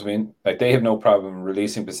you know what I mean? Like, they have no problem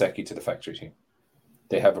releasing Bezzecchi to the factory team.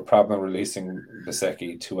 They have a problem releasing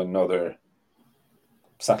Bezzecchi to another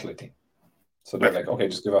satellite team. So they're like, okay,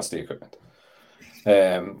 just give us the equipment.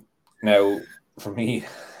 Now, for me,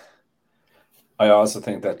 I also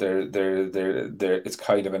think that it's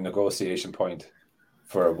kind of a negotiation point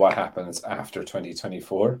for what happens after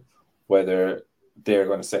 2024, whether they're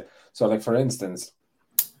going to say. So, like, for instance,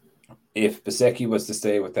 if Bezzecchi was to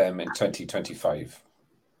stay with them in 2025,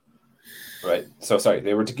 right? So, sorry,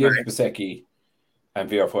 they were to give Bezzecchi and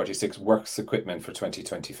VR46 works equipment for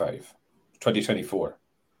 2024,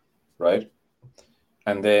 right?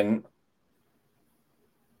 And then,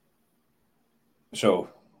 so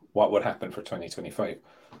what would happen for 2025?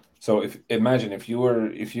 So imagine if you were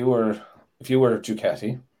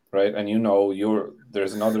Ducati, right, and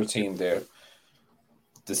there's another team there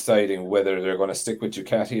deciding whether they're going to stick with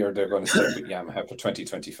Ducati or they're going to stick with Yamaha for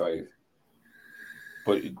 2025.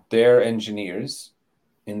 But their engineers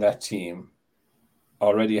in that team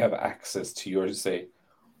already have access to your, say,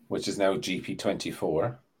 which is now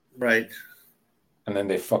GP24. Right. And then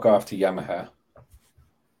they fuck off to Yamaha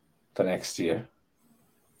the next year.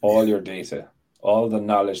 All your data, all the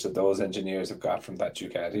knowledge that those engineers have got from that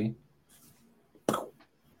Ducati,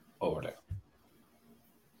 over there.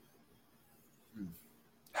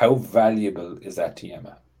 How valuable is that to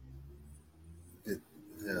Yamaha?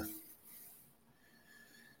 Yeah.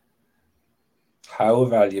 How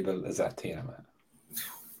valuable is that to Yamaha?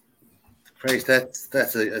 Christ,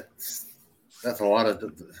 that's a lot of,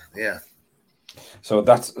 yeah. So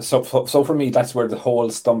that's so for me, that's where the whole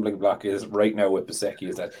stumbling block is right now with Bezzecchi,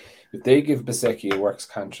 is that if they give Bezzecchi a works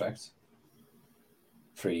contract,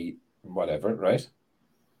 free whatever, right?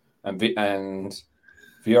 And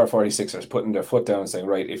VR46 are putting their foot down and saying,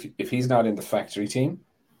 right, if he's not in the factory team,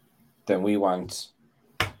 then we want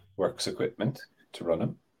works equipment to run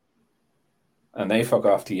him. And they fuck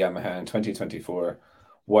off to Yamaha in 2024,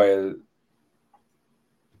 while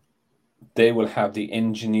they will have the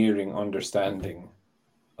engineering understanding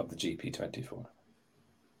of the GP24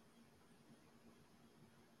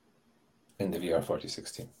 in the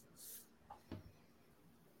VR46 team.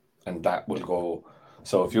 And that will go.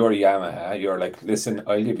 So if you're a Yamaha, you're like, listen,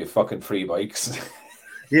 I'll give you fucking free bikes.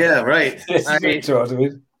 Yeah, right. You know what I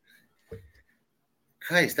mean?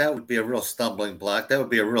 Christ, that would be a real stumbling block. That would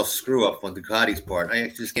be a real screw up on Ducati's part. I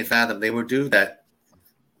just can't fathom they would do that.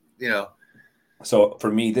 You know. So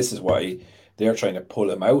for me, this is why they're trying to pull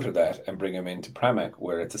him out of that and bring him into Pramac,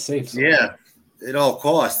 where it's a safe zone. Yeah, at all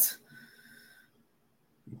costs.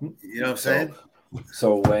 Mm-hmm. You know what I'm saying?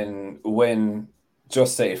 So when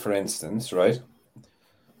just say, for instance, right,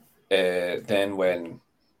 then when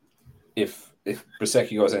if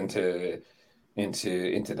Bezzecchi goes into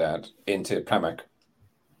Pramac,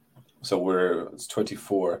 so it's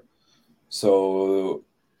 24. So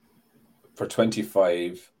for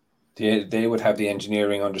 25, they would have the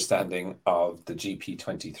engineering understanding of the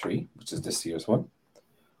GP23, which is this year's one.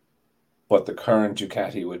 But the current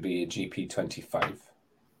Ducati would be a GP25. Do you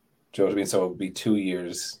know what I mean? So it would be 2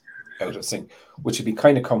 years out of sync, which you'd be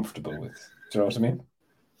kind of comfortable with. Do you know what I mean?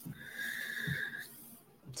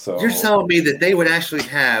 So you're telling me that they would actually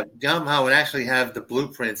have, Yamaha would actually have the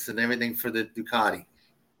blueprints and everything for the Ducati?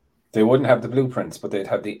 They wouldn't have the blueprints, but they'd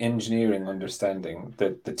have the engineering understanding.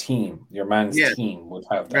 The team, your man's team, would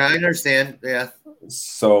have that. I understand. Yeah.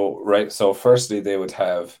 So firstly, they would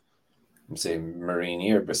have, say,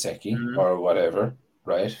 Marini or Bezzecchi or whatever,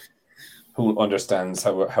 right? Who understands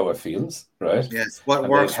how it feels, right? Yes. What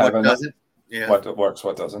works, what doesn't. Yeah. What works,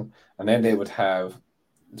 what doesn't. And then they would have,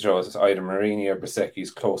 either Marini or Bezzecchi's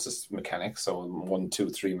closest mechanics, so 1,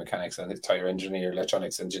 2, 3 mechanics, and a tire engineer,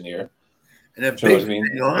 electronics engineer. And a big,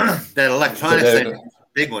 that electronics,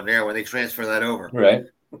 big one there when they transfer that over. Right.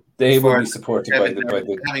 They will be supported by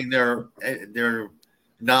having their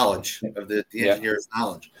knowledge of the engineer's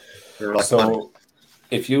knowledge. So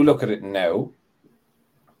if you look at it now,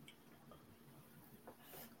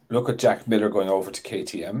 look at Jack Miller going over to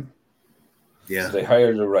KTM. Yeah. So they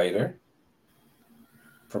hired a rider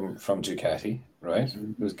from Ducati, right?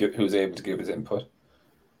 Mm-hmm. Who's able to give his input.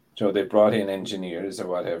 They brought in engineers or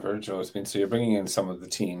whatever. So you're bringing in some of the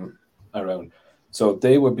team around. So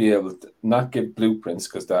they would be able to not give blueprints,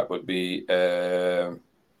 because that would be they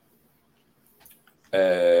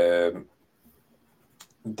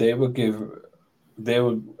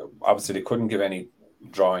would obviously, they couldn't give any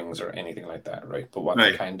drawings or anything like that, right? But what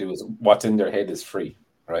they can do is, what's in their head is free,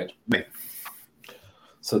 right? Right.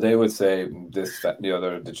 So they would say this, that, and the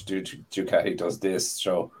other. The Ducati does this.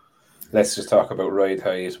 So let's just talk about ride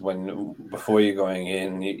height. Before you're going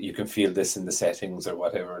in, you can feel this in the settings or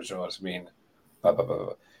whatever. Do you know what I mean? Blah, blah, blah,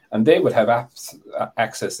 blah. And they would have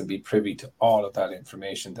access and be privy to all of that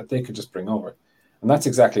information that they could just bring over. And that's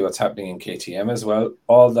exactly what's happening in KTM as well.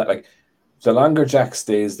 All that, like, the longer Jack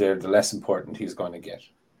stays there, the less important he's going to get.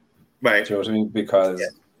 Right. Do you know what I mean? Because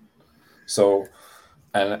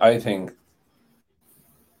and I think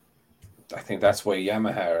that's why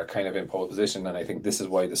Yamaha are kind of in pole position, and I think this is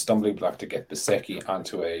why the stumbling block to get Bezzecchi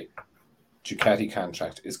onto a Ducati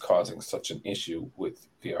contract is causing such an issue with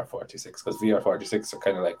VR46, because VR46 are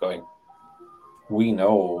kind of like going, we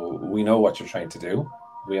know what you're trying to do,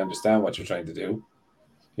 we understand what you're trying to do,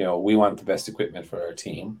 we want the best equipment for our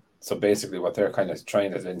team. So basically what they're kind of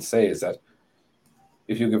trying to then say is that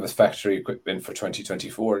if you give us factory equipment for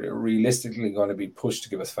 2024, they're realistically going to be pushed to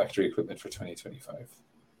give us factory equipment for 2025.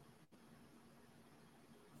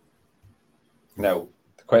 Now,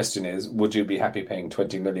 the question is, would you be happy paying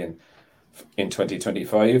 20 million in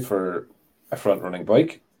 2025 for a front-running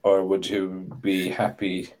bike, or would you be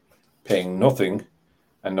happy paying nothing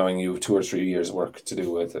and knowing you have 2 or 3 years' work to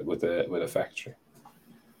do with a factory?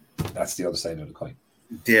 That's the other side of the coin.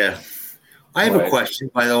 Yeah. I have a question,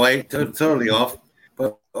 by the way, totally off.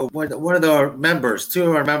 But one of our members, 2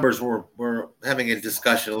 of our members were having a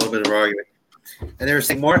discussion, a little bit of argument. And they were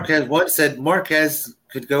saying one said Marquez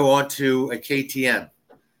could go on to a KTM.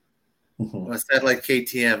 Mm-hmm. A satellite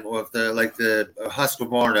KTM, or the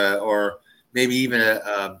Husqvarna, or maybe even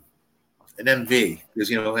an MV, because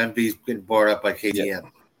MV's been bought up by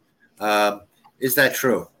KTM. Yeah. Is that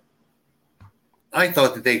true? I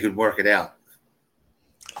thought that they could work it out.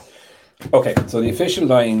 Okay, so the official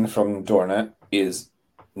line from Dorna is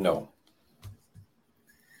no.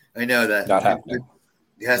 I know that. Not happening.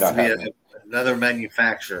 It has Not to be happening. another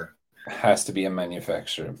manufacturer. Has to be a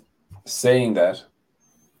manufacturer. Saying that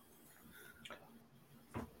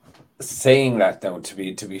though, to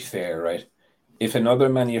be fair, right? If another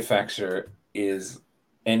manufacturer is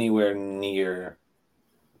anywhere near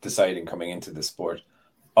deciding coming into the sport,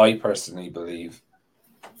 I personally believe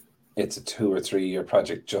it's a 2 or 3 year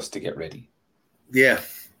project just to get ready. Yeah.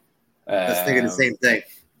 I was thinking the same thing.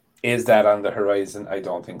 Is that on the horizon? I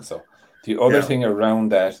don't think so. The other thing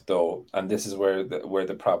around that, though, and this is where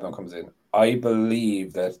the problem comes in, I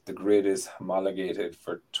believe that the grid is homologated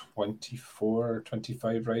for 24,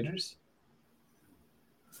 25 riders.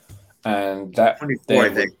 And that 24, I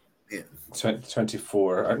think. Yeah.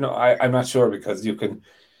 24. No, I'm not sure, because you can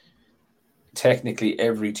technically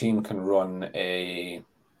every team can run a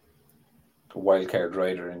wildcard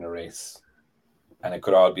rider in a race, and it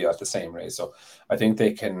could all be at the same race. So I think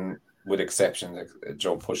they can, with exception,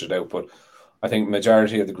 push it out. But I think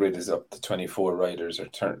majority of the grid is up to 24 riders or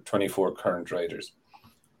 24 current riders.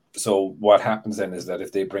 So what happens then is that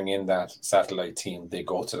if they bring in that satellite team, they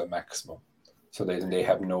go to the maximum. So they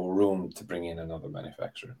have no room to bring in another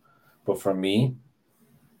manufacturer. But for me,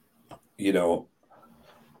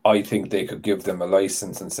 I think they could give them a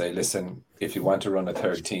license and say, listen, if you want to run a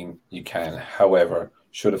third team, you can. However,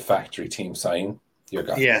 should a factory team sign, you're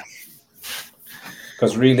gone. Yeah.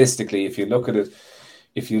 Because realistically, if you look at it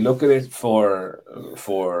for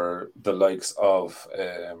the likes of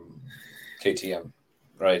KTM,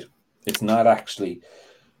 right, it's not actually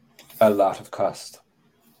a lot of cost.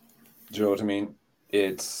 Do you know what I mean?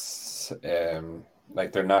 It's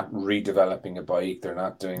like they're not redeveloping a bike. They're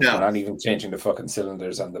not even changing the fucking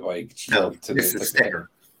cylinders on the bike. No, it's a sticker.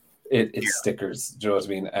 It's stickers. Do you know what I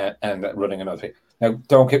mean? And running another thing. Now,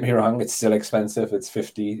 don't get me wrong. It's still expensive. It's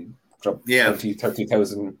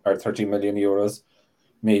 30,000 or 30 million euros,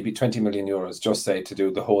 maybe 20 million euros, just say, to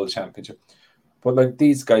do the whole championship. But like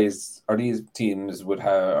these guys or these teams would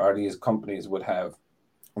have, or these companies would have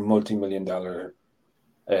multi-million-dollar,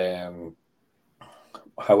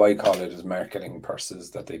 how I call it, is marketing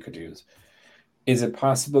purses that they could use. Is it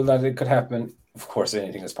possible that it could happen? Of course,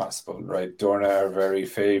 anything is possible, right? Dorna are very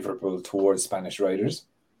favorable towards Spanish riders.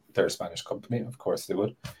 They're a Spanish company, of course they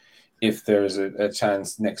would. If there's a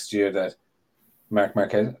chance next year that Marc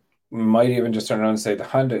Marquez might even just turn around and say, the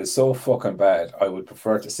Honda is so fucking bad, I would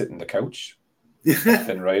prefer to sit in the couch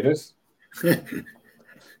than ride it.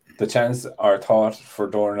 The chance or thought for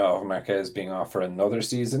Dorna of Marquez being off for another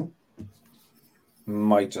season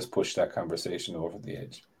might just push that conversation over the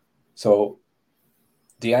edge. So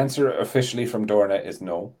the answer officially from Dorna is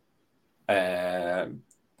no.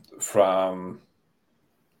 From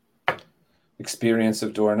experience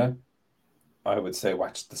of Dorna, I would say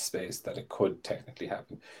watch the space that it could technically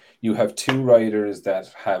happen. You have two riders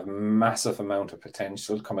that have massive amount of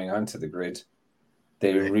potential coming onto the grid.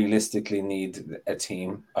 They realistically need a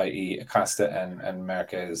team, i.e. Acosta and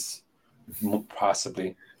Marquez,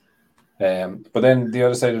 possibly. But then the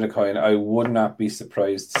other side of the coin, I would not be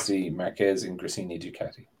surprised to see Marquez in Gresini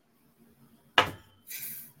Ducati.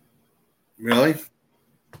 Really?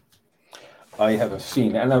 I have a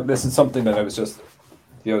feeling, and this is something that I was just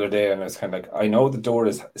the other day, and I was kind of like, I know the door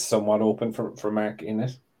is somewhat open for Mark in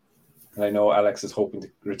it, and I know Alex is hoping to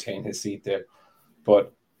retain his seat there,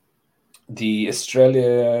 but the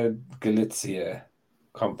Australia Galizia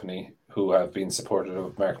company, who have been supportive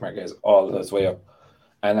of Marc Marquez all his way up,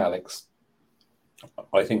 and Alex,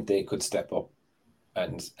 I think they could step up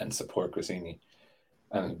and support Gresini,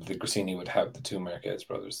 and the Gresini would have the two Marquez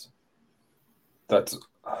brothers. That's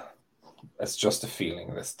just a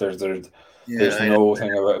feeling. There's no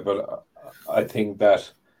thing about it, but I think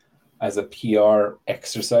that as a PR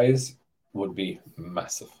exercise would be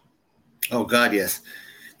massive. Oh God, yes.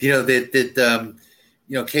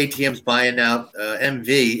 KTM's buying out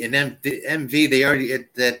MV, and MV they already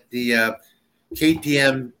at the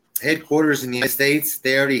KTM headquarters in the United States.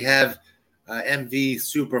 They already have MV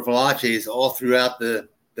Super Veloces all throughout the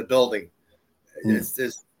building.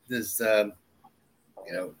 It's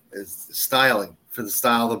styling for the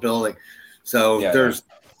style of the building. So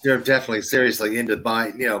they're definitely seriously into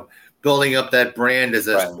buying, building up that brand as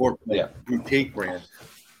a sport boutique brand.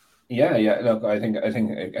 Yeah. Look, I think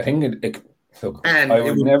it. Look, and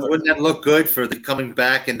wouldn't that look good for the coming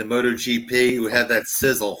back in the MotoGP? Who had that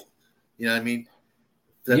sizzle, you know what I mean?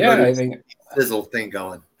 I think sizzle thing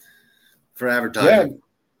going for advertising.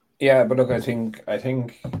 Yeah, but look, I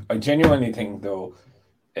genuinely think though,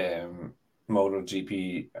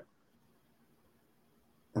 MotoGP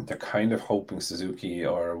they're kind of hoping Suzuki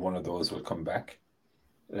or one of those will come back.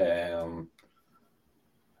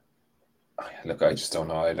 Look, I just don't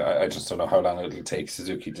know. I just don't know how long it'll take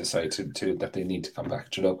Suzuki to decide to that they need to come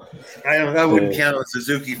back. You know, I wouldn't count on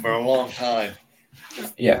Suzuki for a long time.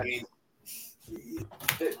 Yeah, I mean,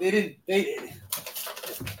 they didn't. They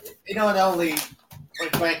not only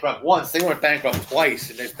went bankrupt once, they went bankrupt twice,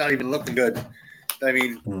 and it's not even looking good. I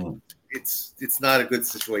mean, it's not a good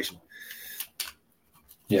situation.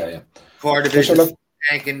 Yeah. Car division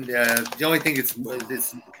tanking. The only thing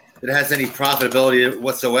that has any profitability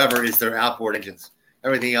whatsoever is their outboard engines.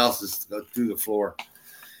 Everything else is through the floor.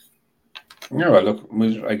 Yeah, well, look,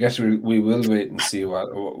 I guess we will wait and see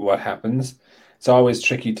what happens. It's always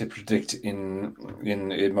tricky to predict in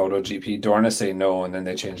MotoGP. Dorna say no, and then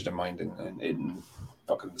they change their mind in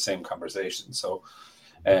fucking the same conversation. So,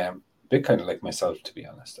 bit kind of like myself, to be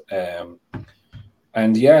honest.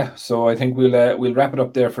 And yeah, so I think we'll wrap it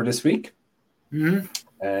up there for this week. Mm-hmm.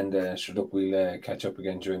 And look, we'll catch up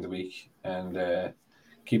again during the week, and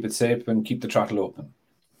keep it safe and keep the throttle open.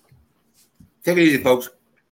 Take it easy, folks.